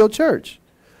going to leave your church.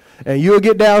 And you'll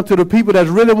get down to the people that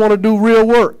really want to do real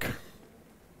work.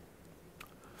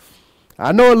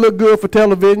 I know it look good for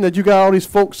television that you got all these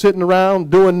folks sitting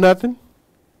around doing nothing.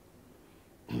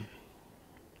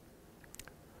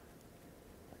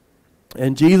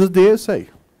 And Jesus did say,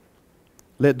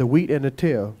 let the wheat and the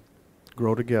tare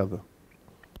grow together.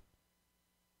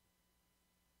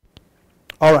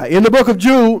 All right, in the book of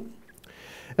Jude,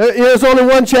 there's only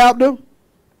one chapter.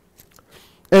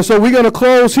 And so we're going to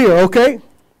close here, okay?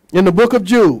 In the book of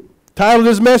Jude. Title of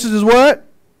this message is what?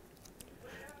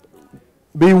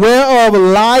 Beware of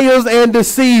liars and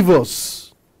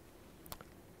deceivers.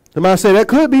 Somebody say, that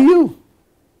could be you.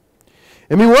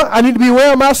 I mean, what? I need to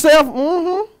beware of myself?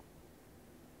 Mm-hmm.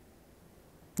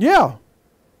 Yeah.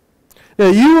 Now,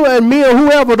 you and me or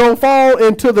whoever don't fall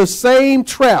into the same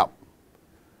trap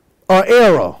or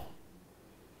error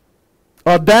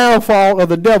or downfall of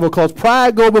the devil, because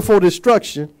pride go before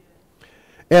destruction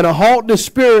and a haughty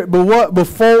spirit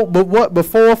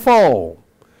before a fall.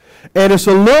 And it's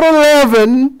a little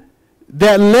leaven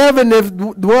that leaveneth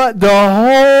what? The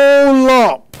whole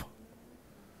lump.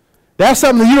 That's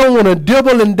something you don't want to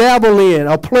dibble and dabble in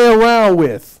or play around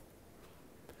with.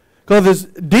 Because there's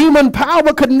demon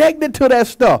power connected to that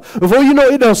stuff. Before you know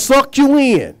it, it'll suck you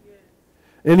in.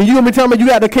 And then you're going to be telling me you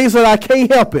got the case that I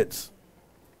can't help it.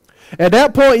 At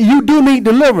that point, you do need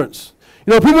deliverance.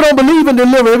 You know, people don't believe in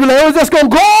deliverance. They be like, oh, it's just going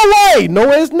to go away. No,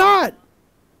 it's not.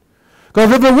 Because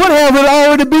if it would have, it would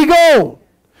already be gone.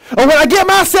 Or when I get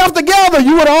myself together,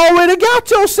 you would already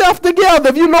got yourself together.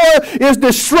 If you know it's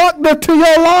destructive to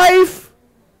your life,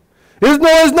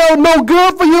 It's no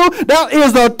good for you. That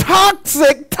is a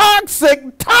toxic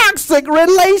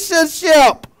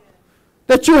relationship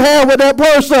that you have with that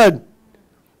person.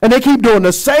 And they keep doing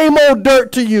the same old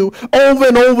dirt to you over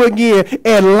and over again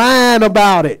and lying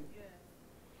about it.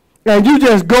 And you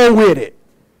just go with it.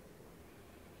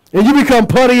 And you become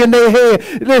putty in their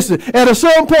head. Listen, at a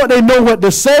certain point, they know what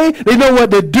to say. They know what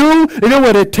to do. They know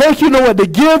what to take you, know what to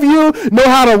give you, know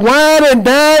how to wine and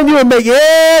dine you and make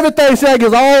everything sound like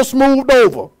it's all smoothed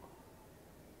over.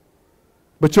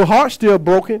 But your heart's still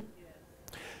broken.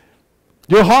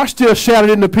 Your heart's still shattered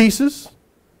into pieces.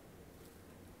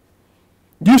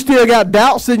 You still got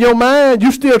doubts in your mind.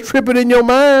 You still tripping in your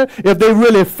mind if they're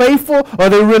really faithful or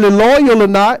they really loyal or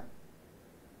not.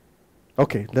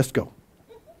 Okay, let's go.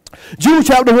 Jude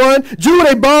chapter 1, Jude,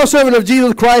 a bondservant of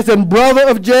Jesus Christ and brother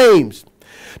of James,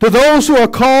 to those who are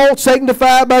called,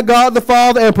 sanctified by God the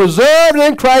Father, and preserved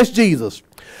in Christ Jesus.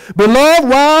 Beloved,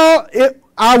 while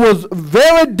I was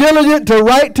very diligent to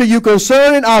write to you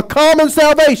concerning our common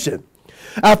salvation,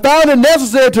 I found it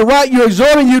necessary to write you,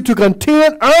 exhorting you to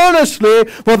contend earnestly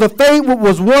for the faith which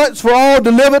was once for all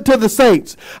delivered to the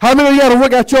saints. How many of you got to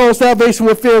work out your own salvation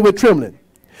with fear and with trembling?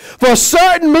 For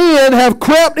certain men have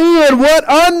crept in what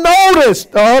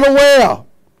unnoticed or unaware,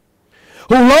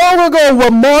 who long ago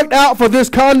were marked out for this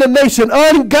condemnation,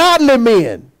 ungodly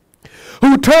men,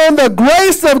 who turned the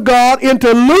grace of God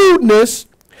into lewdness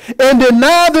and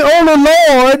deny the only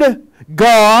Lord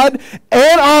God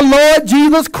and our Lord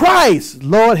Jesus Christ.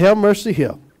 Lord, have mercy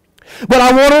here. But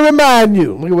I want to remind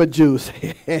you, look at what Jude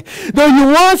said, though you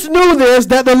once knew this,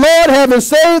 that the Lord, having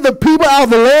saved the people out of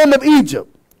the land of Egypt,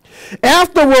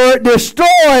 afterward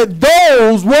destroyed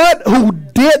those who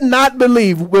did not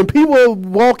believe. When people are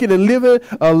walking and living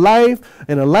a life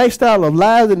and a lifestyle of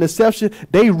lies and deception,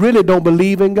 they really don't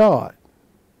believe in God.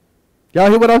 Y'all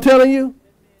hear what I'm telling you?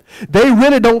 They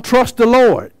really don't trust the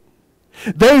Lord.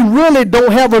 They really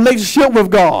don't have a relationship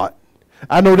with God.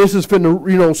 I know this is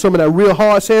finna, some of that real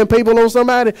hard sandpaper on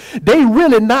somebody. They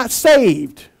really not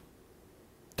saved.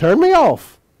 Turn me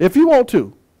off if you want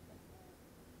to.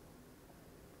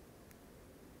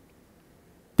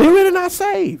 They're really not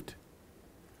saved.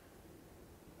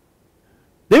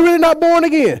 They're really not born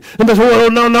again. And they say, well,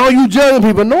 no, you judging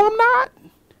people. No, I'm not.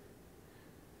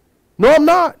 No, I'm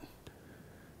not.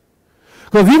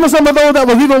 Because even some of those that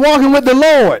was even walking with the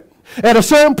Lord, at a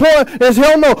certain point, they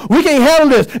said, no, we can't handle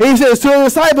this. And he says to the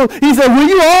disciples, he said, will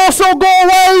you also go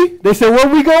away? They said, where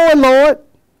are we going, Lord?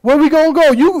 Where are we going to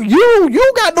go?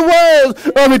 You got the words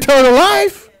of eternal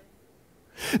life.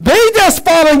 They just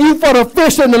follow you for the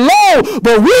fish and the loaves,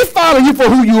 but we follow you for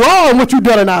who you are and what you've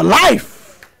done in our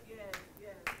life.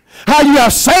 How you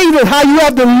have saved us, how you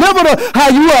have delivered us, how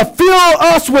you have filled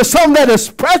us with something that is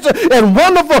precious and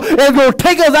wonderful and going to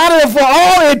take us out of it for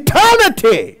all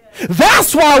eternity.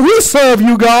 That's why we serve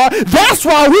you, God. That's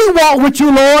why we walk with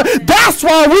you, Lord. That's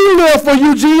why we live for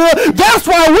you, Jesus. That's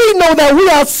why we know that we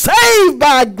are saved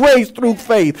by grace through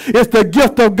faith. It's the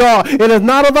gift of God. It is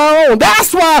not of our own.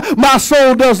 That's why my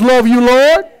soul does love you,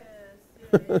 Lord.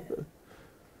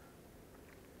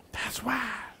 That's why.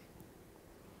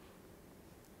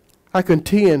 I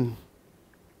contend.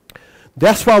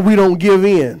 That's why we don't give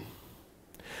in.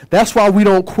 That's why we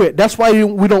don't quit. That's why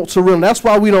we don't surrender. That's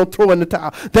why we don't throw in the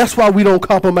towel. That's why we don't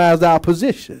compromise our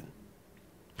position.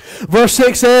 Verse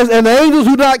 6 says, and the angels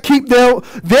who do not keep their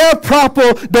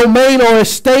proper domain or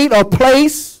estate or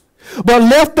place, but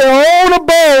left their own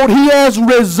abode, he has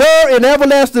reserved in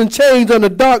everlasting chains under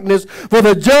darkness for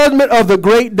the judgment of the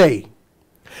great day.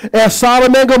 As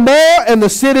Sodom and Gomorrah and the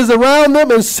cities around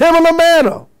them in similar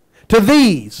manner to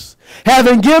these,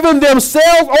 having given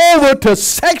themselves over to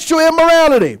sexual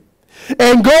immorality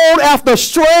and gone after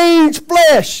strange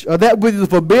flesh, or that which is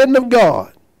forbidden of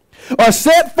God, are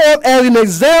set forth as an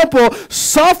example,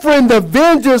 suffering the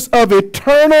vengeance of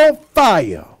eternal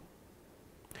fire.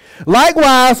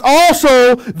 Likewise,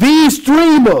 also these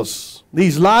dreamers,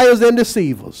 these liars and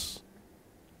deceivers,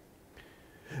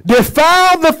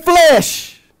 defile the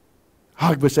flesh.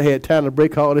 I wish I had time to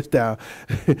break all this down.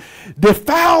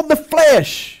 Defile the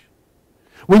flesh.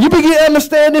 When you begin to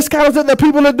understand this kind of thing that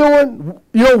people are doing,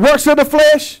 works of the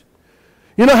flesh,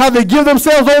 how they give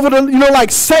themselves over to,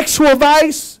 like sexual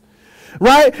vice,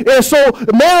 right? And so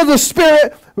man of the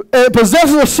spirit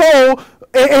possesses a soul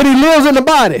and he lives in the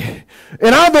body.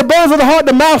 And out of the abundance of the heart,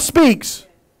 the mouth speaks,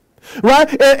 right?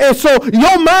 And so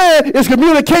your mind is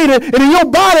communicating and then your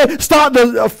body starts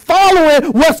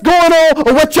following what's going on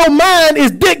or what your mind is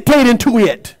dictating to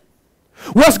it.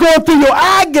 What's going through your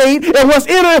eye gate and what's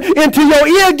entering into your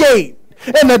ear gate.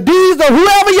 And the deeds of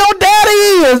whoever your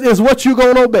daddy is what you're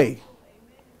going to obey.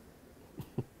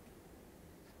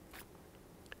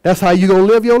 That's how you're going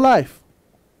to live your life.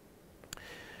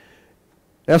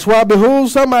 That's why it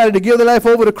behooves somebody to give their life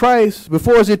over to Christ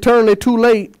before it's eternally too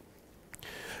late.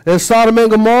 As Sodom and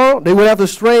Gomorrah, they went after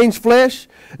strange flesh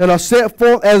and are set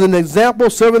forth as an example,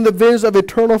 serving the vengeance of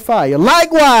eternal fire.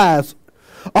 Likewise,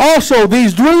 also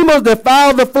these dreamers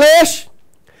defile the flesh.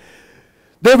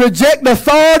 They reject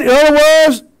authority. In other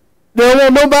words, they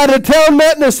don't want nobody to tell them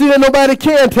nothing. They see that nobody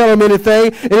can tell them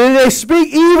anything. And then they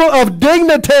speak evil of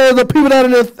dignitaries of people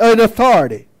that are in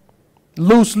authority.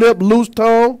 Loose lip, loose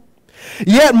tongue.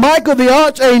 Yet Michael the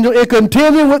archangel, in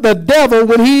contending with the devil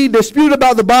when he disputed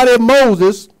about the body of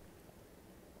Moses,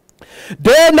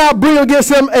 dared not bring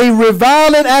against him a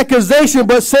reviling accusation,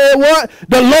 but said what?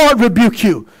 The Lord rebuke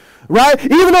you. Right?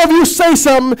 Even though if you say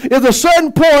something, there's a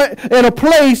certain point and a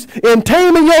place in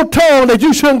taming your tongue that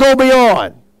you shouldn't go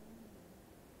beyond.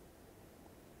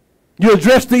 You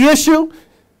address the issue,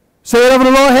 say whatever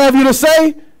the Lord have you to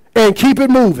say, and keep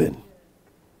it moving.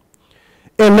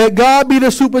 And let God be the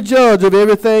super judge of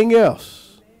everything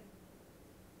else.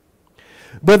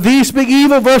 But these speak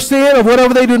evil, verse 10, of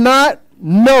whatever they do not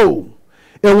know.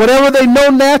 And whatever they know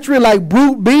naturally, like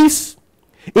brute beasts,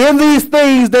 in these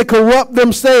things they corrupt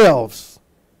themselves.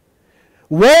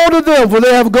 Woe to them, for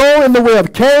they have gone in the way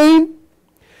of Cain,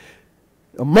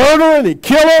 a murderer and a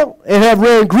killer, and have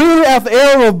ran greedily after the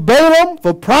error of Balaam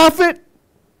for profit,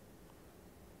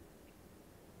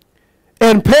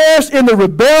 and perished in the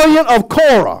rebellion of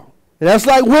Korah. And that's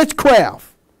like witchcraft.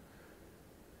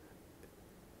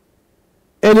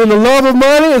 And in the love of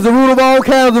money is the root of all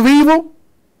kinds of evil.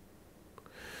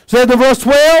 Says in verse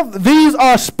 12, these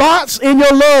are spots in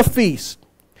your love feast,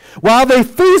 while they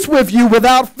feast with you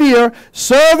without fear,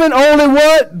 serving only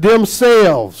what?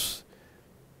 Themselves.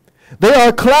 They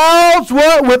are clouds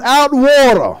what? Without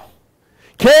water,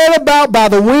 carried about by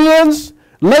the winds,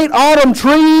 late autumn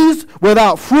trees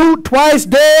without fruit, twice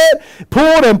dead,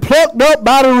 pulled and plucked up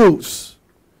by the roots.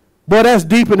 Boy, that's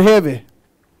deep and heavy.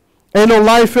 Ain't no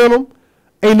life in them.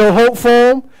 Ain't no hope for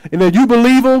them. And if you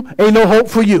believe them, ain't no hope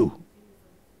for you.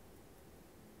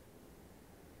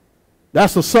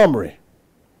 That's a summary.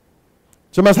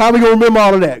 So how are we going to remember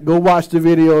all of that? Go watch the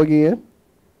video again.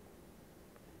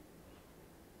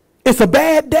 It's a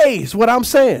bad day is what I'm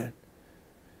saying.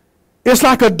 It's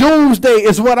like a doomsday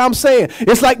is what I'm saying.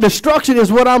 It's like destruction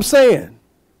is what I'm saying.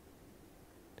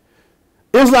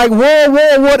 It's like World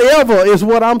War whatever is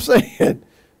what I'm saying.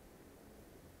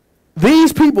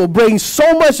 These people bring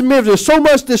so much misery, so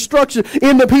much destruction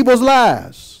into people's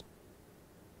lives.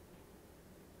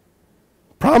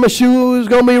 Promise you it's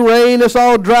going to be rain, it's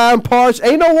all dry and parched.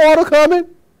 Ain't no water coming.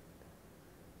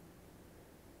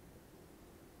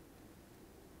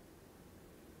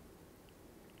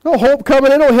 No hope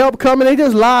coming, ain't no help coming, they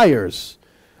just liars.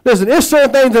 Listen, there's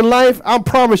certain things in life, I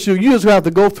promise you, you just have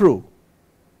to go through.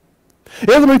 It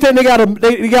doesn't mean they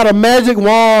got a magic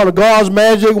wand, a God's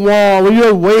magic wand, where you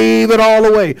just wave it all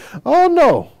away. Oh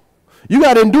no. You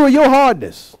got to endure your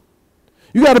hardness.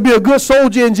 You got to be a good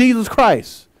soldier in Jesus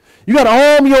Christ. You got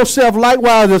to arm yourself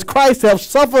likewise as Christ has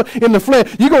suffered in the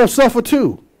flesh. You're going to suffer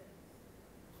too.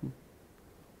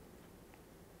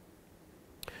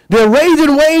 The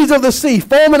raging waves of the sea,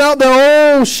 foaming out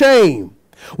their own shame.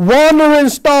 Wandering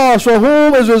stars, for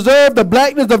whom is reserved the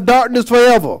blackness of darkness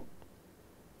forever.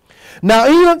 Now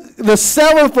even the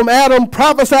seventh from Adam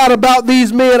prophesied about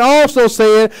these men also,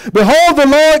 saying, behold, the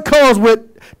Lord comes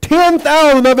with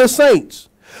 10,000 of his saints,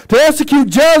 to execute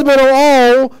judgment on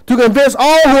all, to convince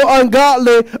all who are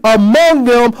ungodly among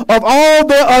them of all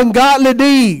their ungodly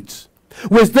deeds,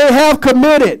 which they have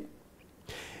committed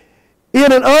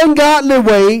in an ungodly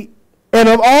way, and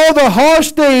of all the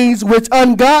harsh things which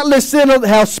ungodly sinners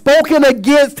have spoken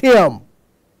against him.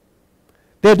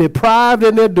 They're deprived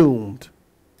and they're doomed.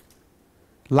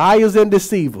 Liars and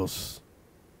deceivers.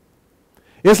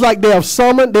 It's like they have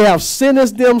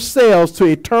sentenced themselves to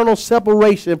eternal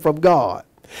separation from God.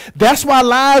 That's why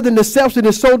lies and deception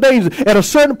is so dangerous. At a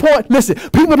certain point, listen,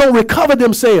 people don't recover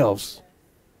themselves.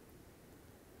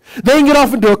 They can get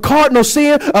off into a cardinal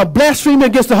sin, a blasphemy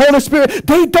against the Holy Spirit.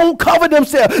 They don't cover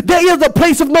themselves. There is a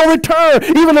place of no return.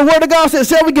 Even the Word of God says,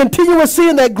 shall we continue in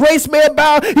sin that grace may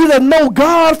abound? He said, no,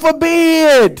 God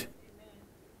forbid.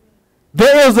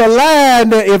 There is a line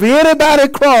that if anybody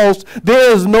crossed,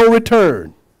 there is no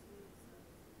return.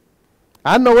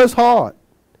 I know it's hard.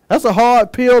 That's a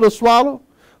hard pill to swallow,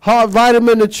 hard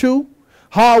vitamin to chew,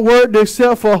 hard word to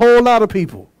accept for a whole lot of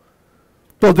people.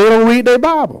 So they don't read their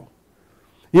Bible.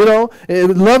 You know,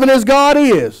 loving as God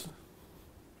is.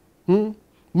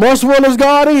 Merciful as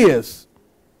God is.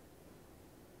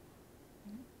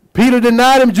 Peter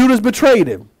denied him, Judas betrayed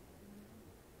him.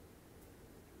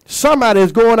 somebody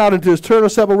is going out into eternal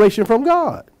separation from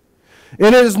God.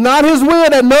 And it is not his will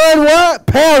that none what?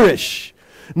 Perish.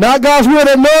 Not God's will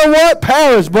that none what?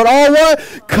 Perish. But all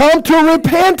what? Come to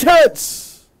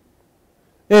repentance.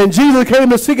 And Jesus came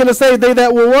to seek and to save they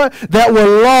that were what? That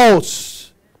were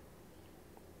lost.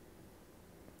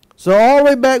 So all the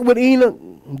way back with Enoch,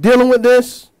 dealing with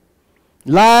this,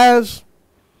 lies,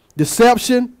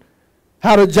 deception,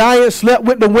 how the giant slept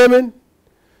with the women,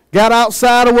 got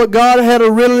outside of what God had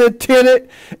originally intended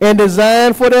and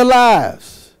designed for their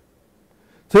lives.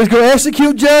 So he's going to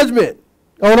execute judgment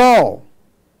on all.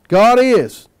 God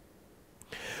is.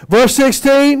 Verse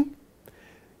 16,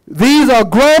 these are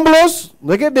grumblers.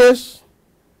 Look at this.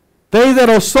 Things that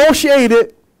are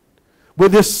associated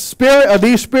with this spirit, or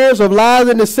these spirits of lies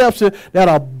and deception that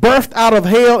are birthed out of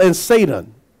hell and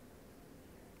Satan.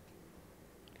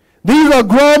 These are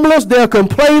grumblers, they're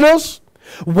complainers,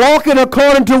 walking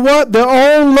according to what? Their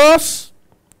own lusts.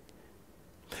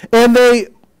 And they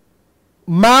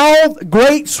mouth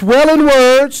great swelling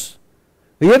words.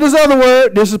 Here's this other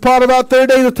word. This is part of our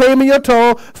 30 days of taming your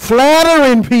tongue.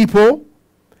 Flattering people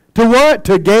to what?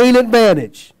 To gain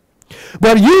advantage.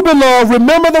 But you, beloved,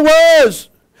 remember the words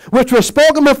which were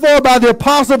spoken before by the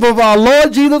apostles of our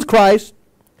Lord Jesus Christ,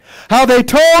 how they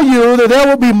told you that there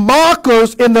will be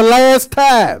mockers in the last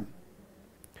time,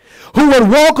 who would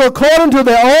walk according to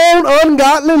their own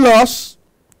ungodly lusts.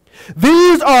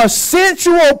 These are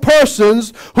sensual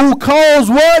persons who cause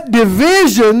what?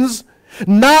 Divisions,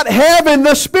 not having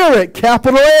the Spirit,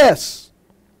 capital S.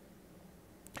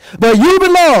 But you,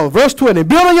 beloved, verse 20,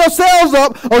 building yourselves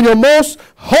up on your most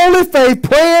holy faith,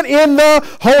 praying in the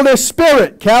Holy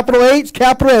Spirit, capital H,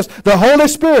 capital S, the Holy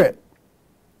Spirit.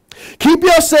 Keep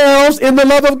yourselves in the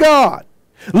love of God,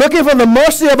 looking for the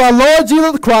mercy of our Lord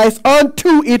Jesus Christ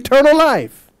unto eternal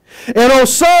life. And on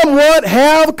somewhat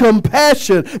have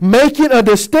compassion, making a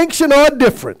distinction or a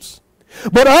difference.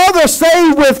 But others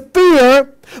save with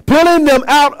fear, pulling them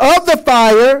out of the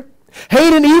fire,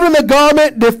 hating even the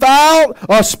garment defiled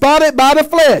or spotted by the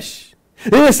flesh.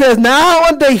 And it says, now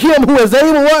unto him who is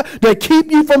able what? To keep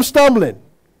you from stumbling,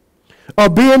 or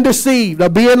being deceived, or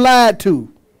being lied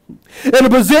to, and to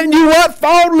present you what?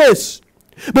 Faultless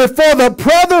before the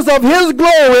presence of his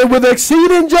glory with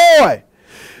exceeding joy.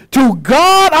 To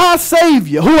God our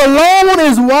Savior, who alone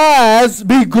is wise,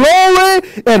 be glory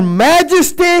and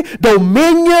majesty,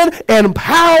 dominion and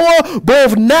power,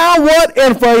 both now, what,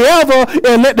 and forever.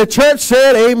 And let the church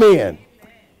say amen.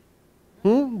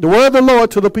 The word of the Lord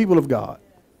to the people of God.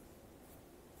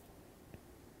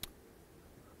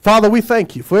 Father, we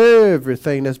thank you for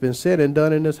everything that's been said and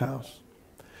done in this house.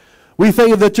 We thank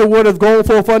you that your word has gone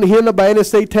forth unhindered by any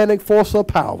satanic force or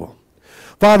power.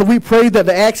 Father, we pray that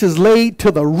the axe is laid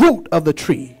to the root of the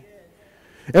tree.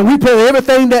 And we pray that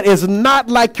everything that is not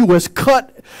like you is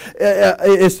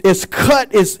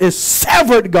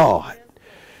severed, God.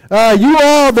 You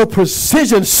are the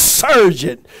precision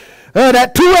surgeon.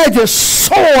 That two-edged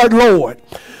sword, Lord,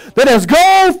 that has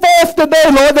gone forth today,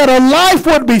 Lord, that a life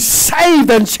would be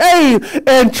saved and changed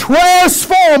and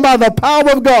transformed by the power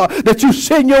of God, that you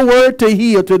send your word to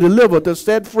heal, to deliver, to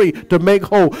set free, to make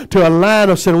whole, to align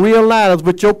us and realign us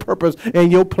with your purpose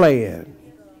and your plan.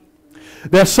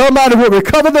 That somebody will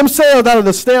recover themselves out of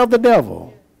the snare of the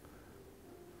devil.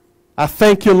 I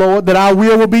thank you, Lord, that our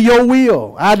will be your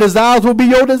will. Our desires will be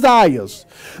your desires.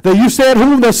 That you said,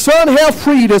 whom the Son hath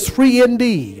freed is free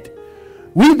indeed.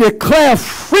 We declare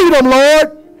freedom,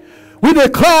 Lord. We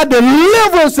declare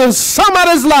deliverance in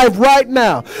somebody's life right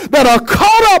now that are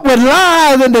caught up with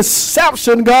lies and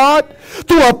deception, God,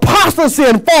 through apostasy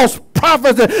and false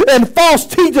prophets and false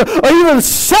teachers, or even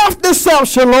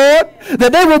self-deception, Lord,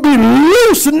 that they will be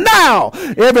loose now.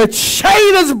 Every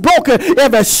chain is broken,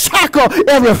 every shackle,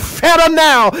 every fetter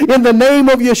now, in the name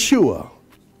of Yeshua.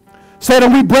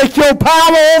 Satan, we break your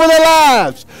power over their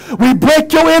lives. We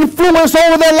break your influence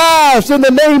over their lives in the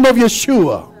name of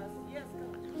Yeshua.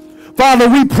 Father,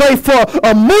 we pray for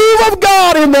a move of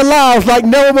God in their lives like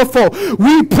never before.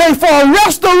 We pray for a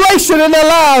restoration in their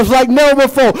lives like never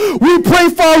before. We pray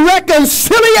for a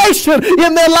reconciliation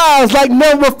in their lives like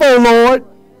never before, Lord.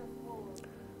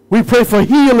 We pray for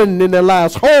healing in their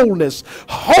lives, wholeness,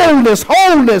 wholeness,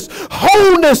 wholeness,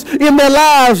 wholeness in their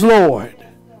lives, Lord.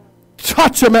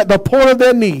 Touch them at the point of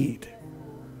their need.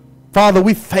 Father,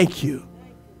 we thank you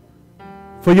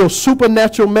for your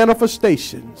supernatural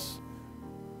manifestations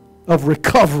of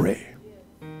recovery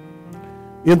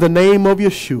in the name of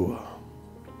Yeshua.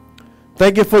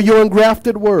 Thank you for your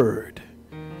engrafted word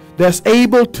that's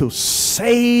able to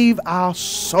save our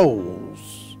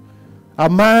souls, our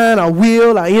mind, our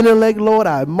will, our intellect, Lord,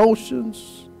 our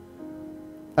emotions.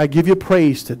 I give you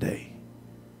praise today.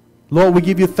 Lord, we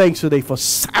give you thanks today for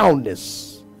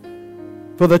soundness,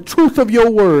 for the truth of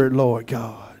your word, Lord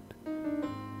God.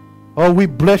 Oh, we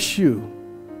bless you.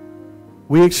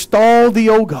 We extol thee,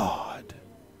 O God,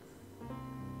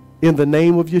 in the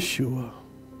name of Yeshua.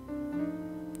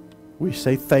 We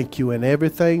say thank you in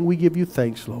everything. We give you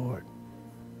thanks, Lord.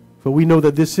 For we know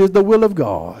that this is the will of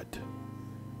God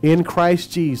in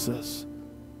Christ Jesus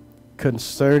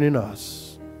concerning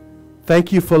us.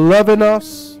 Thank you for loving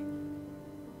us.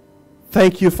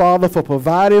 Thank you, Father, for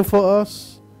providing for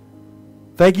us.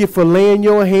 Thank you for laying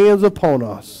your hands upon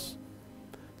us.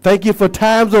 Thank you for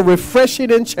times of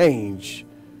refreshing and change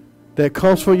that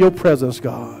comes from your presence,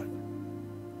 God.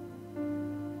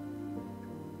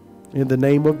 In the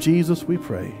name of Jesus we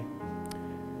pray.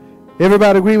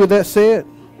 Everybody agree with that said?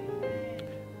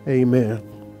 Amen.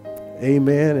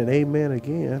 Amen and amen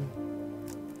again.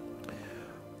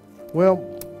 Well,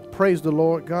 praise the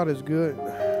Lord. God is good.